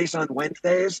we race on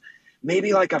Wednesdays,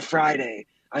 maybe like a Friday,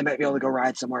 I might be able to go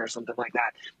ride somewhere or something like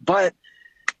that. But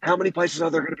how many places are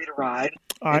there going to be to ride?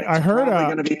 I heard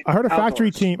a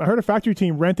factory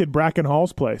team rented Bracken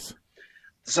Hall's place.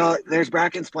 So there's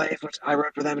Bracken's place, which I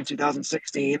rode for them in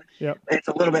 2016. Yep. It's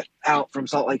a little bit out from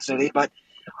Salt Lake City, but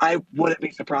I wouldn't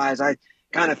be surprised. I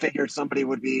kind of figured somebody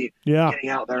would be getting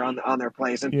out there on their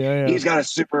place. And he's got a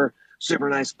super, super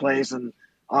nice place and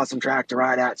awesome track to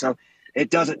ride at. So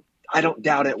I don't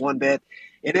doubt it one bit.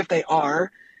 And if they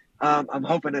are, I'm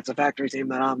hoping it's a factory team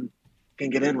that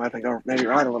can get in with and go maybe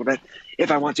ride a little bit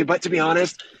if I want to. But to be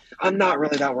honest, I'm not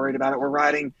really that worried about it. We're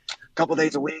riding a couple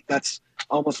days a week. That's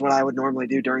almost what I would normally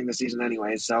do during the season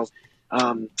anyway. So,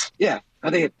 I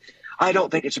don't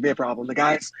think it should be a problem. The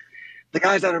guys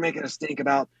that are making us stink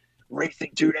about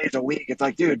racing 2 days a week, it's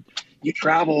like, dude, you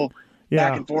travel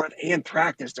back and forth and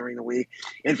practice during the week.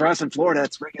 And for us in Florida,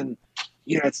 it's freaking,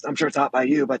 I'm sure it's hot by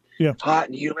you, but hot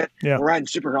and humid. Yeah. We're riding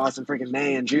Supercross in freaking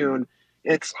May and June.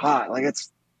 It's hot. Like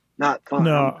it's not fun.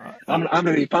 No, I'm going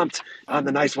to be pumped on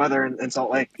the nice weather in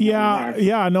Salt Lake.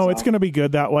 It's going to be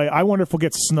good that way. I wonder if we'll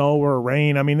get snow or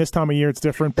rain. I mean, this time of year it's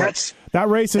different, but that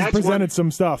race has presented some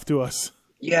stuff to us.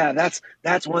 Yeah,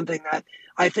 that's one thing that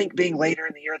I think being later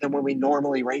in the year than when we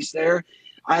normally race there.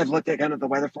 I've looked at kind of the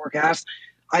weather forecast.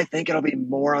 I think it'll be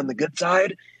more on the good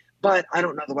side, but I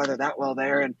don't know the weather that well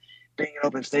there. And being an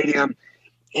open stadium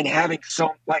and having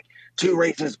 2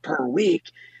 races per week,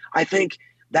 I think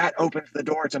that opens the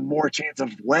door to more chance of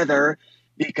weather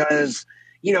because,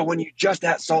 when you just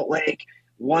at Salt Lake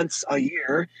once a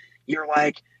year, you're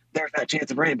like, there's that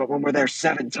chance of rain. But when we're there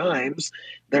 7 times,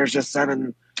 there's just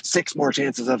 6 more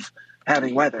chances of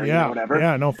having weather, whatever.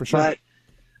 Yeah, no, for sure.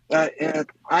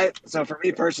 So for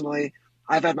me personally,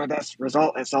 I've had my best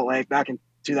result at Salt Lake back in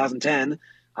 2010.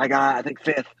 I got, I think,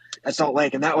 5th at Salt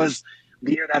Lake. And that was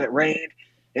the year that it rained.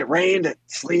 It rained, it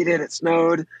sleeted, it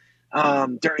snowed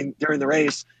during the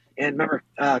race. And remember,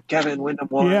 Kevin Windham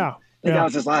won. Yeah. That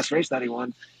was his last race that he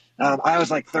won. I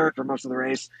was like 3rd for most of the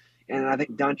race. And I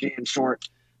think Dungy and Short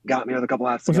got me with a couple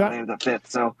laps to go, and I ended up 5th.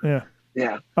 So,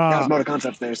 that was Moto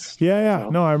Concepts days. So.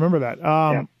 No, I remember that.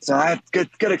 So I had good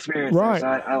experience. Right.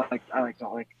 There, so I like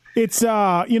Salt Lake. It's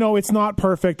it's not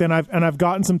perfect, and I've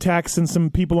gotten some texts and some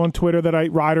people on Twitter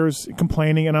riders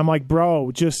complaining, and I'm like, bro,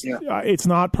 it's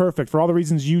not perfect for all the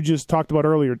reasons you just talked about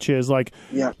earlier, Chiz. Like,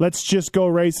 let's just go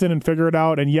racing and figure it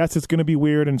out. And yes, it's going to be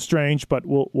weird and strange, but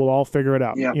we'll all figure it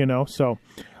out. So.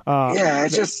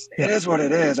 It is what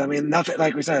it is. I mean, nothing,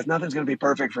 like we said, nothing's going to be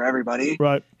perfect for everybody.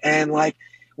 Right. And like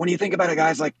when you think about it,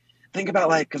 guys, think about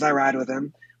because I ride with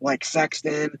him, like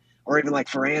Sexton or even like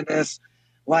Ferrandis,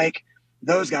 like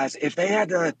those guys, if they had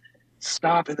to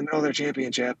stop in the middle of their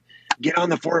championship, get on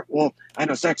the I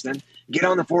know Sexton, get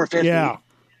on the 450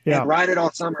 and ride it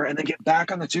all summer and then get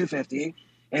back on the 250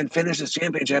 and finish his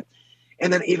championship.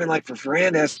 And then even like for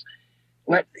Ferrandis,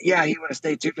 he would have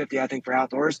stayed 250, I think, for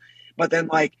outdoors. But then,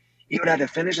 he would have to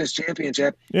finish his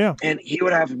championship, and he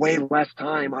would have way less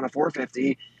time on a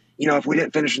 450. If we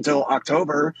didn't finish until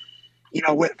October,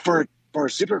 for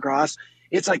Supercross,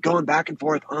 it's like going back and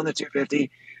forth on the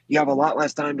 250. You have a lot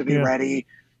less time to be ready.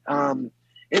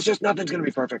 It's just nothing's going to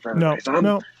be perfect for everybody.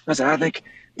 I think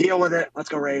deal with it. Let's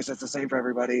go race. It's the same for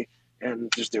everybody.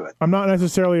 And just do it. I'm not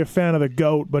necessarily a fan of the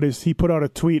GOAT, but he put out a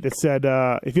tweet that said,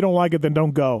 if you don't like it, then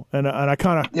don't go. And I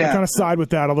kind of side with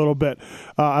that a little bit.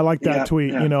 I like that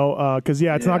tweet, because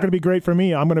it's not going to be great for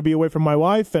me. I'm going to be away from my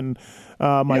wife and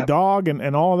my dog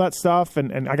and all of that stuff.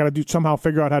 And I got to somehow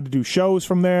figure out how to do shows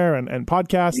from there and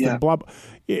podcasts and blah, blah.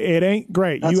 It ain't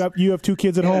great. You have 2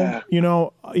 kids at home,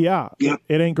 it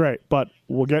ain't great, but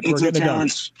we're getting it done.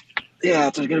 Yeah,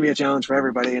 it's going to be a challenge for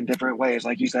everybody in different ways,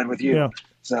 like you said with you. Yeah.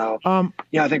 So, I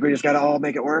think we just got to all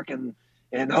make it work. And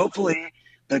hopefully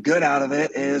the good out of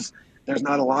it is there's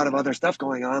not a lot of other stuff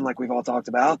going on like we've all talked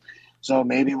about. So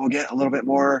maybe we'll get a little bit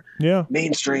more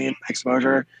mainstream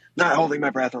exposure. Not holding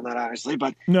my breath on that, obviously.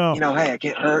 But, hey, it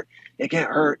can't hurt. It can't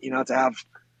hurt, to have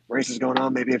races going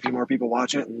on, maybe a few more people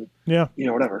watch it, and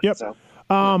whatever. Yep. So,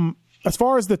 as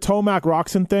far as the Tomac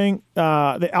Roxon thing,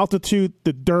 the altitude,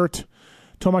 the dirt,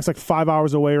 Tomac's like 5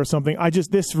 hours away or something.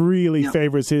 This really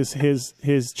favors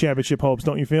his championship hopes,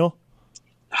 don't you feel?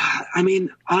 I mean,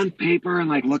 on paper and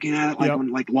like looking at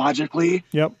it, logically,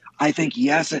 I think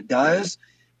yes, it does.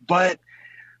 But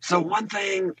so one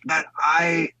thing that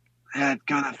I had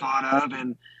kind of thought of,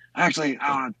 and actually I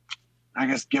don't want to, I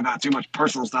guess, give out too much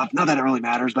personal stuff. Not that it really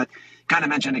matters, but kind of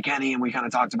mentioned to Kenny, and we kind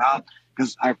of talked about,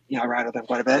 because I ride with him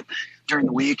quite a bit during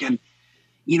the week, and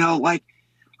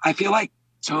I feel like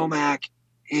Tomac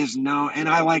is and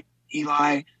I like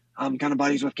Eli. I'm kind of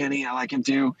buddies with Kenny. I like him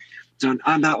too. So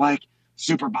I'm not like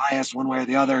super biased one way or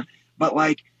the other, but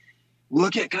like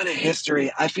look at kind of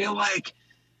history. I feel like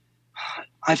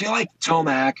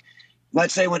Tomac,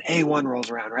 let's say when A1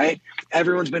 rolls around, right?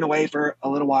 Everyone's been away for a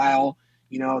little while,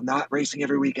 not racing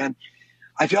every weekend.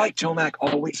 I feel like Tomac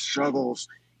always struggles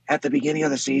at the beginning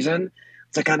of the season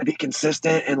to kind of be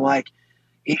consistent, and like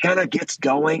he kind of gets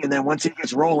going, and then once he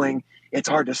gets rolling, it's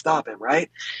hard to stop him,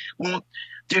 right? Well,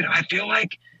 dude, I feel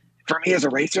like for me as a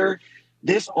racer,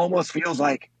 this almost feels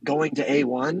like going to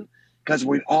A1 because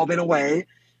we've all been away.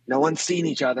 No one's seen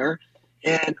each other,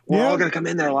 and we're all going to come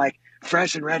in there like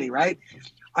fresh and ready, right?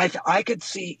 I could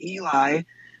see Eli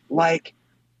like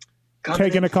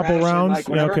taking a couple rounds.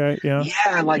 And,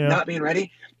 not being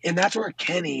ready. And that's where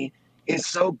Kenny is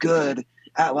so good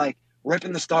at like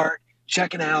ripping the start,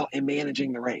 checking out, and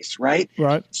managing the race, right?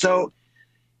 Right. So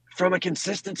from a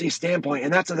consistency standpoint,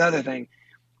 and that's another thing,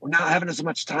 we're not having as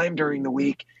much time during the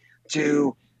week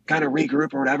to kind of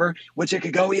regroup or whatever, which it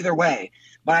could go either way.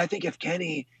 But I think if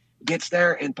Kenny gets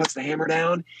there and puts the hammer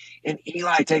down, and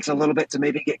Eli takes a little bit to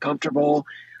maybe get comfortable,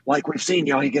 like we've seen,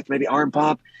 he gets maybe arm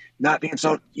pump, not being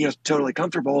so totally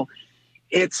comfortable.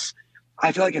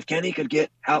 I feel like if Kenny could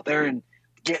get out there and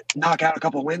knock out a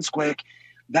couple wins quick,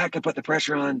 that could put the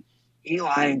pressure on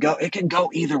Eli and go. It can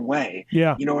go either way.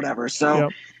 Yeah. Whatever. So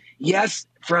yes,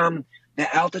 from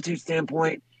the altitude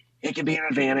standpoint, it can be an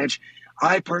advantage.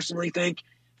 I personally think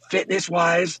fitness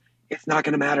wise, it's not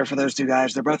going to matter for those two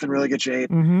guys. They're both in really good shape.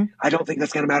 Mm-hmm. I don't think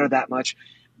that's going to matter that much.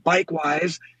 Bike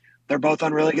wise, they're both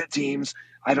on really good teams.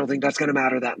 I don't think that's going to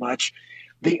matter that much.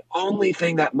 The only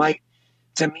thing that might,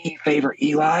 to me, favor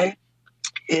Eli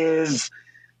is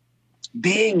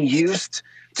being used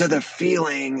to the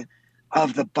feeling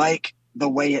of the bike the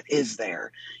way it is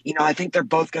there. I think they're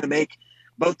both going to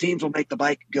both teams will make the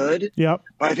bike good. Yep.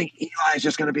 But I think Eli is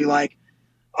just going to be like,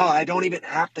 oh, I don't even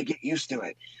have to get used to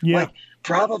it. Yeah. Like,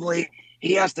 probably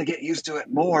he has to get used to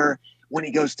it more when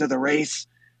he goes to the race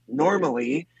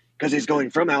normally, because he's going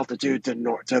from altitude to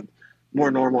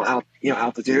more normal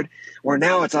altitude, where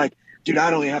now it's like, dude,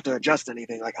 I don't even have to adjust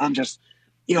anything. Like, I'm just,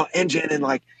 engine and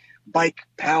like bike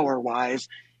power wise,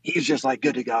 he's just like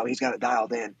good to go. He's got it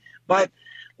dialed in. But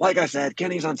like I said,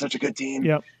 Kenny's on such a good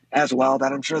team as well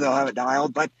that I'm sure they'll have it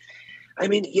dialed. But I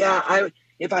mean,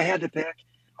 if I had to pick,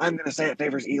 I'm going to say it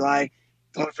favors Eli,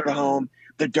 closer to home.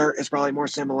 The dirt is probably more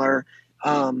similar,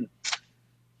 and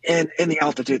the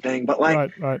altitude thing. But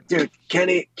like, right. Dude,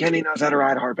 Kenny knows how to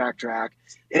ride a hardback track.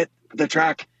 The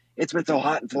track, it's been so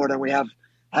hot in Florida, and we have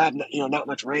had not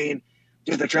much rain.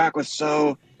 Dude, the track was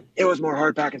it was more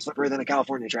hardback and slippery than a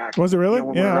California track. Was it really?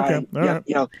 Okay. All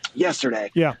right. Yesterday.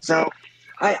 Yeah. So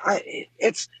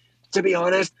it's, to be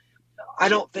honest, I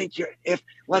don't think if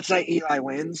let's say Eli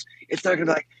wins, it's not going to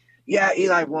be like, yeah,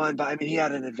 Eli won, but I mean, he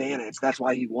had an advantage. That's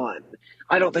why he won.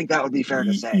 I don't think that would be fair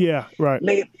to say. Yeah, right.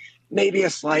 Maybe a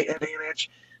slight advantage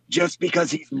just because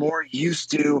he's more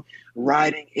used to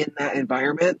riding in that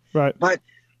environment. Right. But,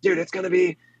 dude, it's going to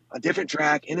be a different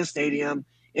track in a stadium.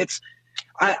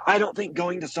 I don't think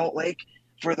going to Salt Lake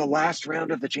for the last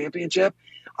round of the championship,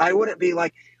 I wouldn't be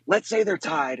like, let's say they're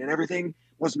tied and everything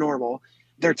was normal.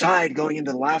 They're tied going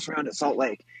into the last round at Salt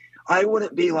Lake. I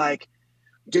wouldn't be like,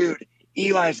 dude,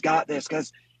 Eli's got this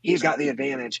because he's got the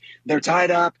advantage. They're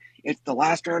tied up. It's the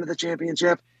last round of the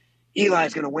championship.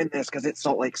 Eli's going to win this because it's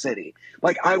Salt Lake City.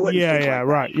 Like, I wouldn't think like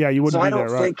right. that. Yeah, you wouldn't so be there,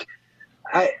 right. I don't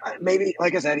think maybe,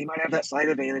 like I said, he might have that slight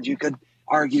advantage. You could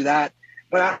argue that.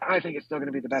 But I think it's still going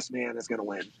to be the best man that's going to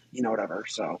win, whatever.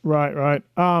 So Right.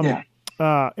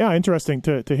 Interesting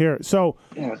to hear. So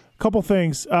a couple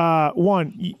things.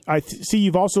 One, I see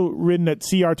you've also ridden at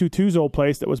CR22's old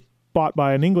place that was bought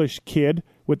by an English kid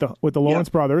with the Lawrence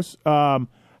brothers.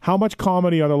 How much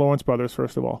comedy are the Lawrence brothers,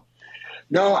 first of all?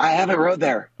 No, I haven't rode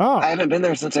there. Oh. I haven't been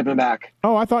there since I've been back.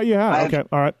 Oh, I thought you had. Okay,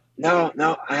 all right.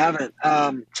 No, I haven't.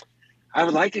 I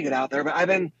would like to get out there, but I've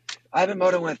been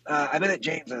motoring with. I've been at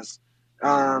James's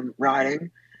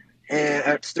riding, and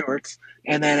at Stewart's,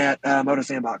 and then at Moto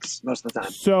Sandbox most of the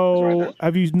time. So,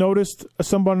 have you noticed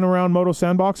someone around Moto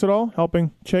Sandbox at all,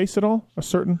 helping Chase at all? A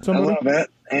certain somebody? A little bit,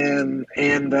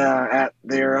 and at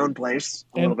their own place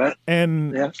a little bit.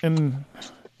 And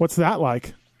what's that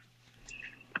like?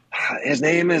 His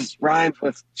name is rhymes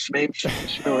with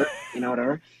Stewart,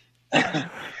 whatever.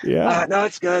 Yeah. No,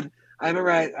 it's good. I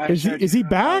remember. Is he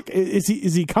back? Is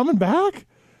he coming back?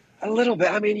 A little bit.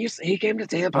 I mean, he came to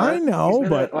Tampa. I know,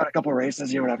 but a couple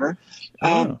races or whatever.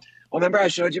 Well, remember I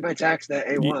showed you my text at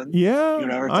A1. Yeah,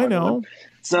 I know.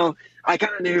 So I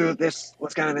kind of knew this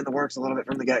was kind of in the works a little bit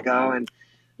from the get-go, and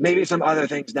maybe some other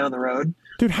things down the road.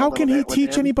 Dude, how can he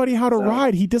teach anybody how to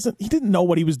ride? He didn't know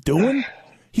what he was doing.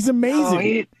 He's amazing.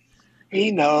 No,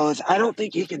 he knows. I don't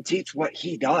think he can teach what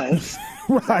he does.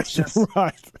 Right, just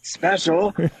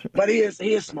special. But he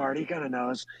is smart. He kind of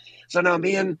knows. So no,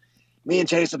 me and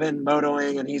Chase have been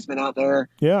motoing, and he's been out there.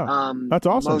 Yeah, that's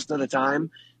awesome. Most of the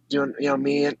time, doing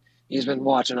he's been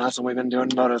watching us, and we've been doing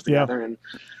motos together, and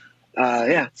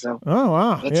So. Oh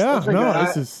wow,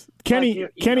 this is Kenny.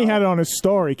 Kenny had it on his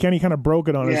story. Kenny kind of broke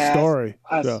it on his story.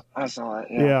 I saw it.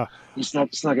 Yeah. He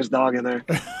snuck his dog in there.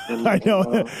 And, I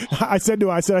know. I said to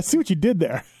him, I see what you did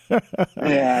there.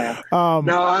 Yeah.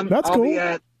 No, that's I'll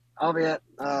cool. I'll be at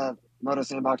Moto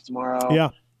Sandbox tomorrow. Yeah.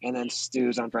 And then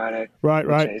Stu's on Friday.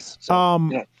 Right. Chase. So,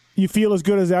 you feel as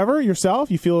good as ever yourself?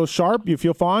 You feel sharp? You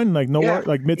feel fine? Like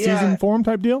like mid-season form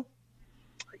type deal?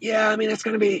 Yeah, I mean,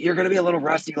 you're going to be a little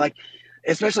rusty, like,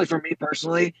 especially for me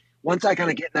personally. Once I kind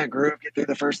of get in that groove, get through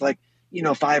the first,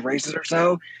 5 races or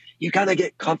so, you kind of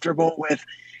get comfortable with,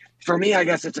 for me, I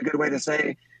guess it's a good way to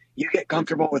say, you get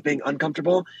comfortable with being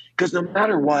uncomfortable, because no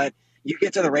matter what, you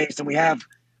get to the race and we have,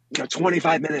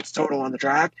 25 minutes total on the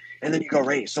track, and then you go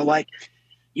race. So,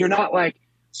 you're not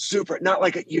not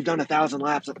like you've done 1,000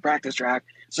 laps at the practice track,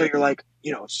 so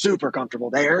you're super comfortable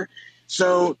there.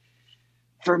 So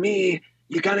for me,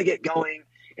 you kind of get going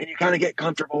and you kind of get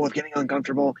comfortable with getting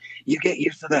uncomfortable. You get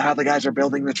used to how the guys are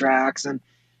building the tracks and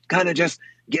kind of just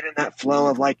get in that flow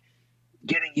of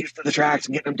getting used to the tracks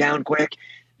and getting them down quick,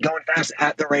 going fast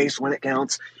at the race when it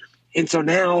counts. And so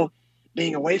now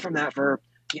being away from that for,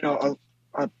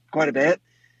 quite a bit,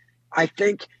 I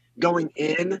think going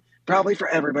in probably for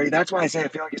everybody, that's why I say I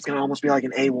feel like it's going to almost be like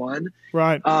an A1.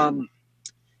 Right.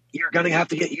 You're going to have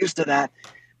to get used to that,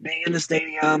 being in the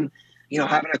stadium,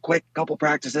 having a quick couple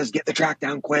practices, get the track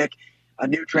down quick, a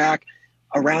new track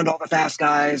around all the fast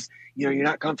guys. You're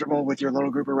not comfortable with your little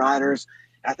group of riders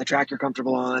at the track you're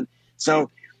comfortable on. So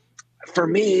for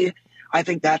me, I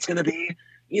think that's going to be,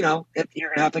 you're going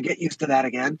to have to get used to that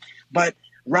again. But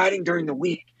riding during the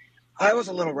week, I was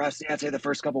a little rusty, I'd say the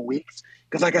first couple weeks,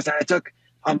 because like I said, I took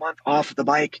a month off the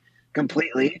bike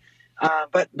completely.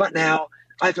 But now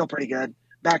I feel pretty good,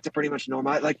 back to pretty much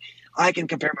normal. I can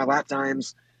compare my lap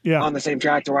times on the same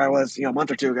track to where I was, a month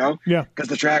or two ago. Yeah. Because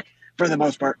the track, for the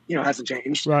most part, hasn't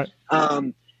changed. Right.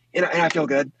 And I feel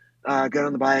good, good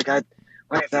on the bike. Like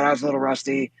I said, I was a little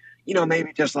rusty,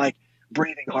 maybe just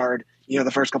breathing hard,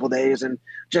 the first couple of days and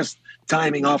just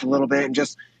timing off a little bit and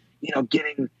just,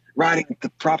 riding the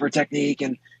proper technique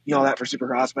and, all that for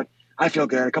Supercross. But I feel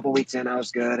good. A couple of weeks in, I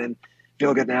was good and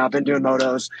feel good now. I've been doing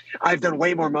motos. I've done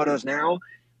way more motos now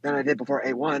than I did before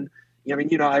A1.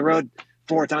 I rode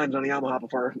 4 times on a Yamaha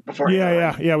before.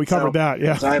 Yeah. We covered that.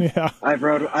 Yeah. So I've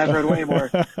rode way more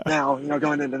now,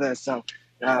 going into this. So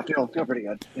feel pretty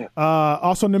good. Yeah.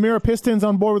 Also, Namura Pistons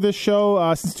on board with this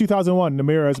show. Since 2001,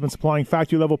 Namura has been supplying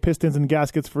factory-level pistons and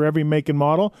gaskets for every make and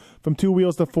model, from 2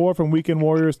 wheels to 4, from Weekend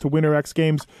Warriors to Winter X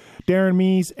Games, Darren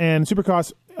Mees, and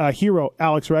Supercross hero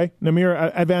Alex Ray.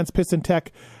 Namura Advanced Piston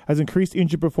Tech has increased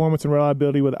engine performance and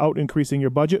reliability without increasing your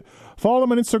budget. Follow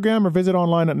them on Instagram or visit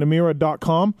online at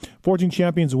namura.com. Forging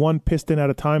champions one piston at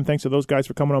a time. Thanks to those guys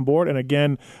for coming on board. And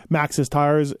again, Maxxis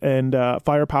tires and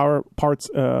firepower parts,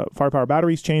 firepower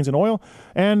batteries, chains, and oil.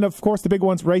 And of course, the big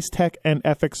ones, Race Tech and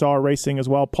FXR Racing as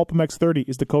well. PulpMX30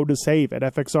 is the code to save at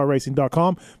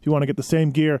FXRRacing.com if you want to get the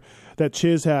same gear that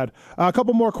Chiz had. A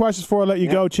couple more questions before I let you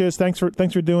go, Chiz. Thanks for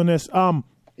doing this.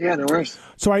 Yeah, no worries.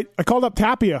 So I called up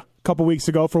Tapia a couple weeks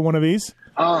ago for one of these.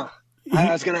 I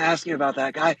was going to ask you about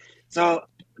that guy. So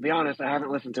to be honest, I haven't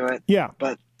listened to it. Yeah,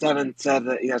 but Devin said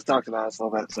that you guys talked about it a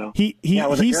little bit. So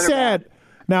he said,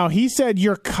 now he said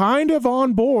you're kind of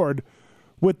on board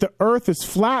with the Earth is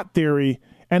flat theory,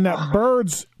 and that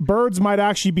birds might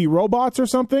actually be robots or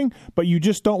something, but you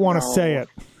just don't want to say it.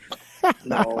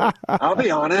 No, I'll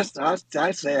be honest. I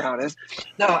say how it is.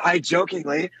 No, I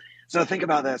jokingly. So think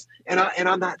about this, and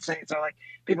I'm not saying so.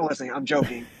 People listening, I'm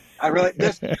joking. I really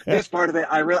this part of it,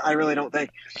 I really don't think.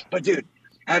 But dude,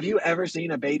 have you ever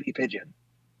seen a baby pigeon?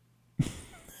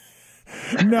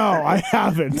 No, I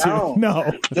haven't. No.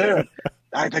 No. Dude,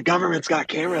 the government's got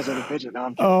cameras in a pigeon. No,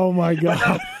 I'm kidding. Oh my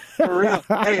God. No, for real.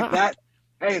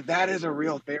 That is a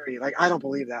real theory. Like, I don't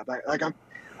believe that, but like, I'm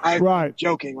Right.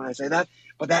 joking when I say that,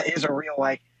 but that is a real,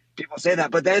 like, people say that.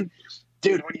 But then,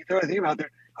 dude, when you throw a thing out there,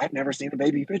 I've never seen a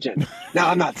baby pigeon. Now,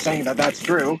 I'm not saying that that's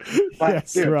true, but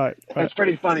Yes, dude, right. it's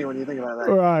pretty funny when you think about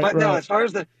that. Right, But no, right. as far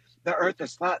as the Earth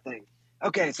is flat thing,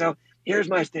 okay, so here's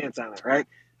my stance on it, right?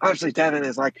 Obviously, Tevin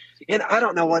is like, and I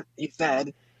don't know what he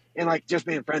said, and like just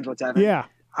being friends with Tevin. Yeah.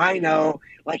 I know,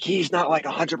 like, he's not like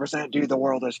 100%, dude, the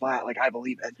world is flat. Like, I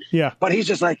believe it. Yeah. But he's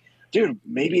just like, dude,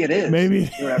 maybe it is.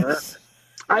 Maybe. Whatever.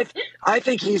 I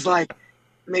think he's like,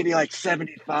 maybe like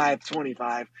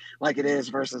 75-25, like it is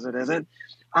versus it isn't.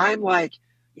 I'm like,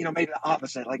 maybe the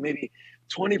opposite. Like maybe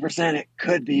 20% it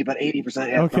could be, but 80%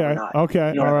 yeah, Okay. probably not.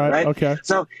 Okay. All right. Okay.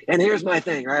 So, and here's my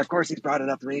thing, right? Of course, he's brought it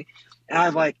up to me, and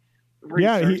I've like,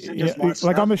 Yeah, like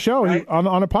stuff, on the show, right?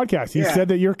 on a podcast, he said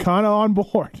that you're kind of on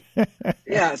board.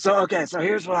 Yeah. So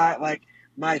here's what I like.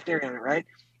 My theory on it, right,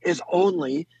 is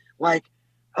only like,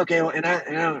 okay, well, and I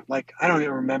don't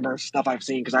even remember stuff I've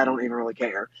seen because I don't even really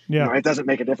care. Yeah, it doesn't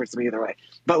make a difference to me either way.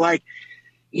 But like,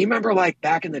 you remember like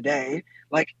back in the day,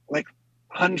 like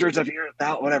hundreds of years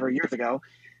ago,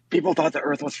 people thought the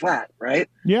Earth was flat, right?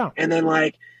 Yeah. And then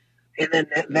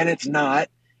then it's not,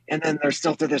 and then there's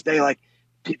still to this day like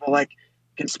people like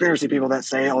conspiracy people that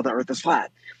say, oh, the Earth is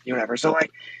flat, whatever. So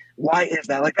like, why is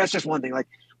that? Like, that's just one thing. Like,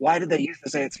 why did they used to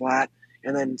say it's flat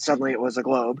and then suddenly it was a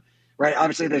globe, right?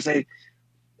 Obviously they say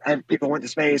people went to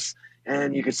space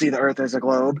and you could see the Earth as a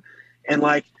globe, and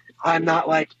like, I'm not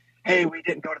like, hey, we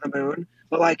didn't go to the moon,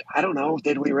 but like, I don't know,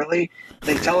 did we really?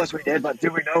 They tell us we did, but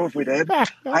do we know if we did?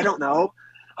 I don't know.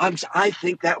 I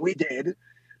think that we did.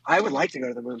 I would like to go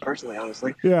to the moon personally,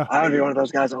 honestly. Yeah. I would be one of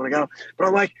those guys that want to go. But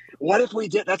I'm like, what if we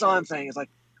did? That's all I'm saying is like,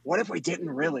 what if we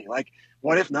didn't really? Like,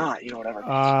 what if not? Whatever.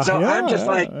 So I'm just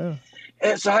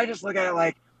so I just look at it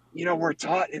like, we're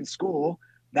taught in school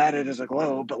that it is a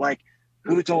globe, but like,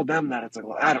 who told them that it's a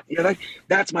globe? I don't. Like,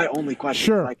 that's my only question.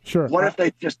 Sure. Like, sure. What if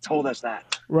they just told us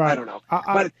that? Right. I don't know.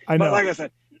 I know. But like I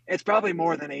said, it's probably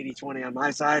more than 80-20 on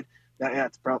my side.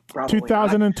 It's probably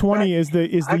 2020 is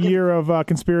the year of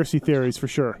conspiracy theories for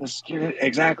sure.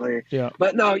 Exactly. Yeah.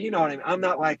 But no, you know what I mean. I'm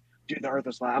not like, dude, the Earth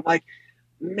is flat. I'm like,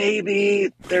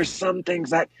 maybe there's some things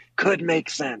that could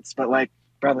make sense, but like,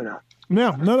 probably not.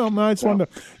 No. I just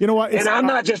wanted to, you know what? And I'm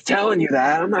not just telling you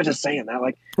that. I'm not just saying that.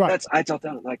 Like, right. I tell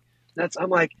them like, I'm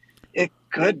like, it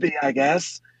could be, I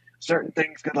guess. Certain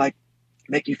things could like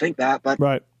make you think that, but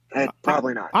right.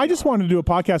 Probably not. I just wanted to do a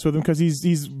podcast with him because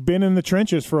he's been in the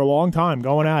trenches for a long time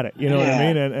going at it. You know what I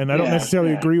mean? And I don't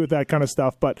necessarily agree with that kind of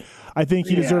stuff, but I think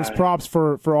he deserves props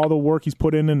for all the work he's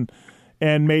put in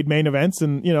and made main events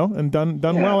and done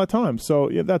well at times. So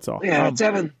that's all. Yeah,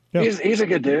 Tevin, he's a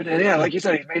good dude. And like you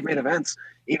said, he's made main events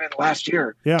even last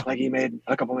year. Yeah. Like he made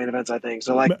a couple main events, I think.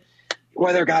 So like,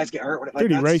 whether guys get hurt, like,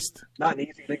 dude, he raced. Not an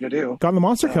easy thing to do. Got in the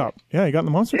Monster Cup. Yeah, he got in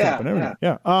the Monster Cup and everything.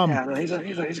 Yeah. No, he's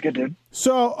a good dude.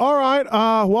 So, all right.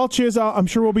 Well, Chiz, I'm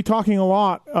sure we'll be talking a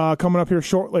lot coming up here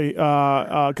shortly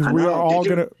because we are all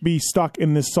going to be stuck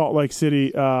in this Salt Lake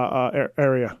City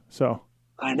area. So.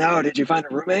 I know. Did you find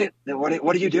a roommate? What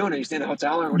are you doing? Are you staying in a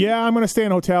hotel? Or I'm going to stay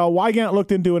in a hotel. Wygant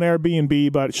looked into an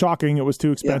Airbnb, but shocking, it was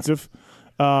too expensive.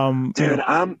 Yeah. Dude,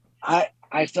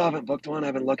 I still haven't booked one.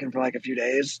 I've been looking for like a few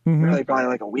days, really probably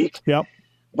like a week. Yep.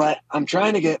 But I'm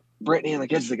trying to get Brittany and the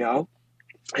kids to go.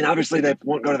 And obviously they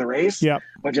won't go to the race,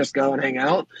 but just go and hang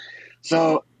out.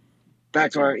 So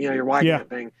back to our, your Wygant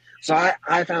thing. So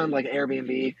I found like an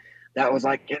Airbnb that was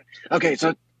like, okay,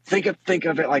 so think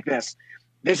of it like this.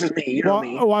 This is me, me.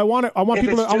 Oh, I want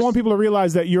people to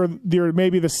realize that you're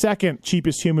maybe the second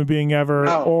cheapest human being ever,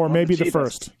 or maybe the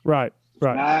first. Right.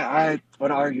 Right. I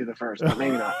would argue the first, but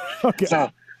maybe not. Okay.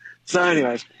 So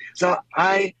anyways,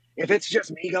 if it's just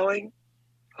me going,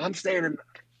 I'm staying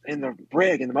in the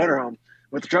rig in the motorhome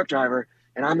with the truck driver,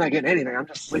 and I'm not getting anything. I'm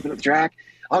just sleeping at the track.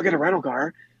 I'll get a rental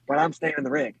car, but I'm staying in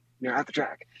the rig, at the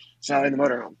track, so in the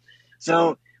motorhome.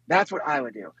 So that's what I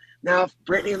would do. Now, if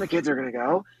Brittany and the kids are going to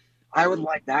go, I would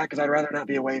like that because I'd rather not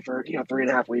be away for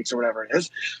 3.5 weeks or whatever it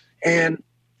is. And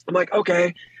I'm like,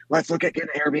 okay, let's look at getting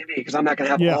an Airbnb because I'm not going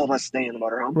to have all of us stay in the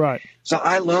motorhome. Right. So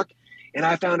I looked and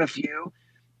I found a few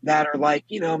that are like,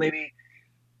 maybe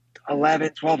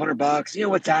 $1,100-$1,200.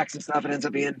 With tax and stuff, it ends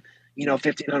up being,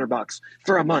 $1,500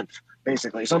 for a month,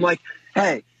 basically. So I'm like,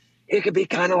 hey, it could be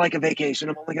kind of like a vacation.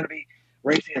 I'm only going to be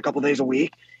racing a couple days a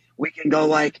week. We can go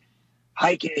like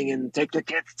hiking and take the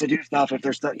kids to do stuff if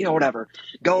there's stuff, whatever.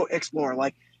 Go explore,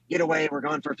 like get away. We're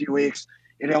gone for a few weeks.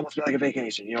 It'd almost be like a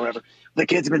vacation, whatever. The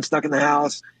kids have been stuck in the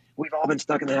house. We've all been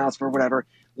stuck in the house for whatever.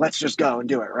 Let's just go and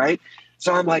do it, right?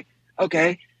 So I'm like,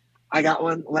 okay, I got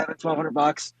one,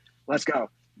 $1,200. Let's go.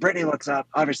 Brittany looks up.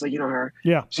 Obviously, you know her.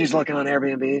 Yeah. She's looking on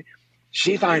Airbnb.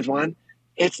 She finds one.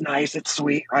 It's nice. It's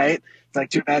sweet, right? It's like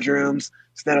 2 bedrooms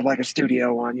instead of like a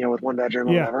studio one, you know, with 1 bedroom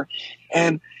or whatever.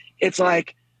 And it's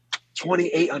like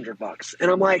 $2,800.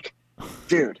 And I'm like,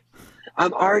 dude,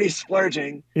 I'm already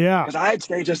splurging. Yeah. Because I'd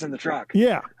stay just in the truck.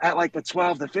 Yeah. At like the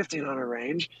 12 to 1,500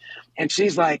 range. And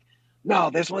she's like,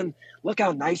 no, this one, look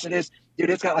how nice it is. Dude,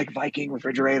 it's got like Viking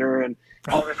refrigerator and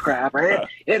all this crap, right?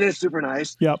 It is super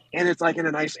nice. Yep. And it's like in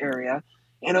a nice area.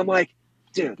 And I'm like,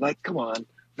 dude, like, come on,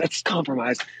 let's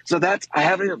compromise. So I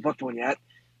haven't even booked one yet,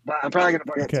 but I'm probably going to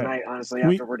book it tonight, honestly,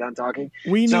 after we're done talking.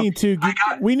 We need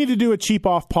to do a cheap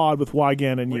off pod with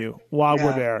Wygan and you while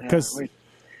we're there. Me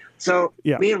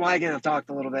and Wygan have talked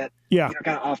a little bit, kind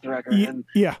of off the record. And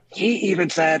he even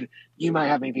said, you might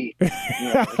have me beat.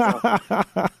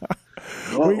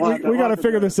 We got to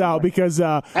figure this out because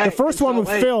the first one with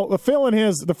Phil and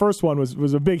the first one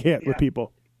was a big hit with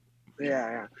people.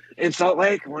 Yeah. In Salt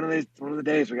Lake, one of the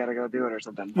days we got to go do it or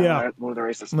something. Yeah. One of the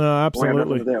races. No,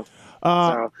 absolutely.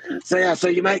 So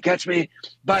you might catch me,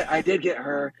 but I did get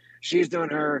her. She's doing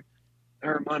her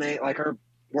money, like her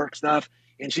work stuff,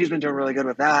 and she's been doing really good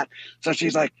with that. So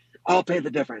she's like, I'll pay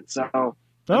the difference. So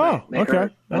okay.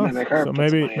 So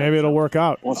maybe it'll work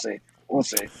out. We'll see.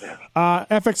 Yeah.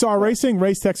 FXR Racing,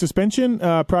 Race Tech Suspension,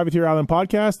 Privateer Island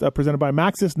Podcast, presented by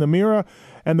Maxis, Namira,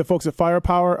 and the folks at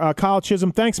Firepower. Kyle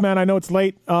Chisholm, thanks, man. I know it's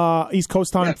late East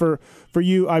Coast time for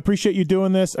you. I appreciate you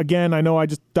doing this. Again, I know I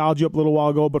just dialed you up a little while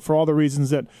ago, but for all the reasons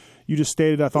that you just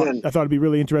stated, I thought it'd be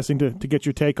really interesting to get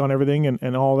your take on everything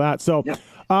and all that. So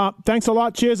thanks a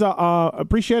lot, Chiz.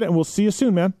 Appreciate it, and we'll see you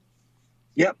soon, man.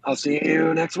 Yep, I'll see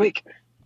you next week.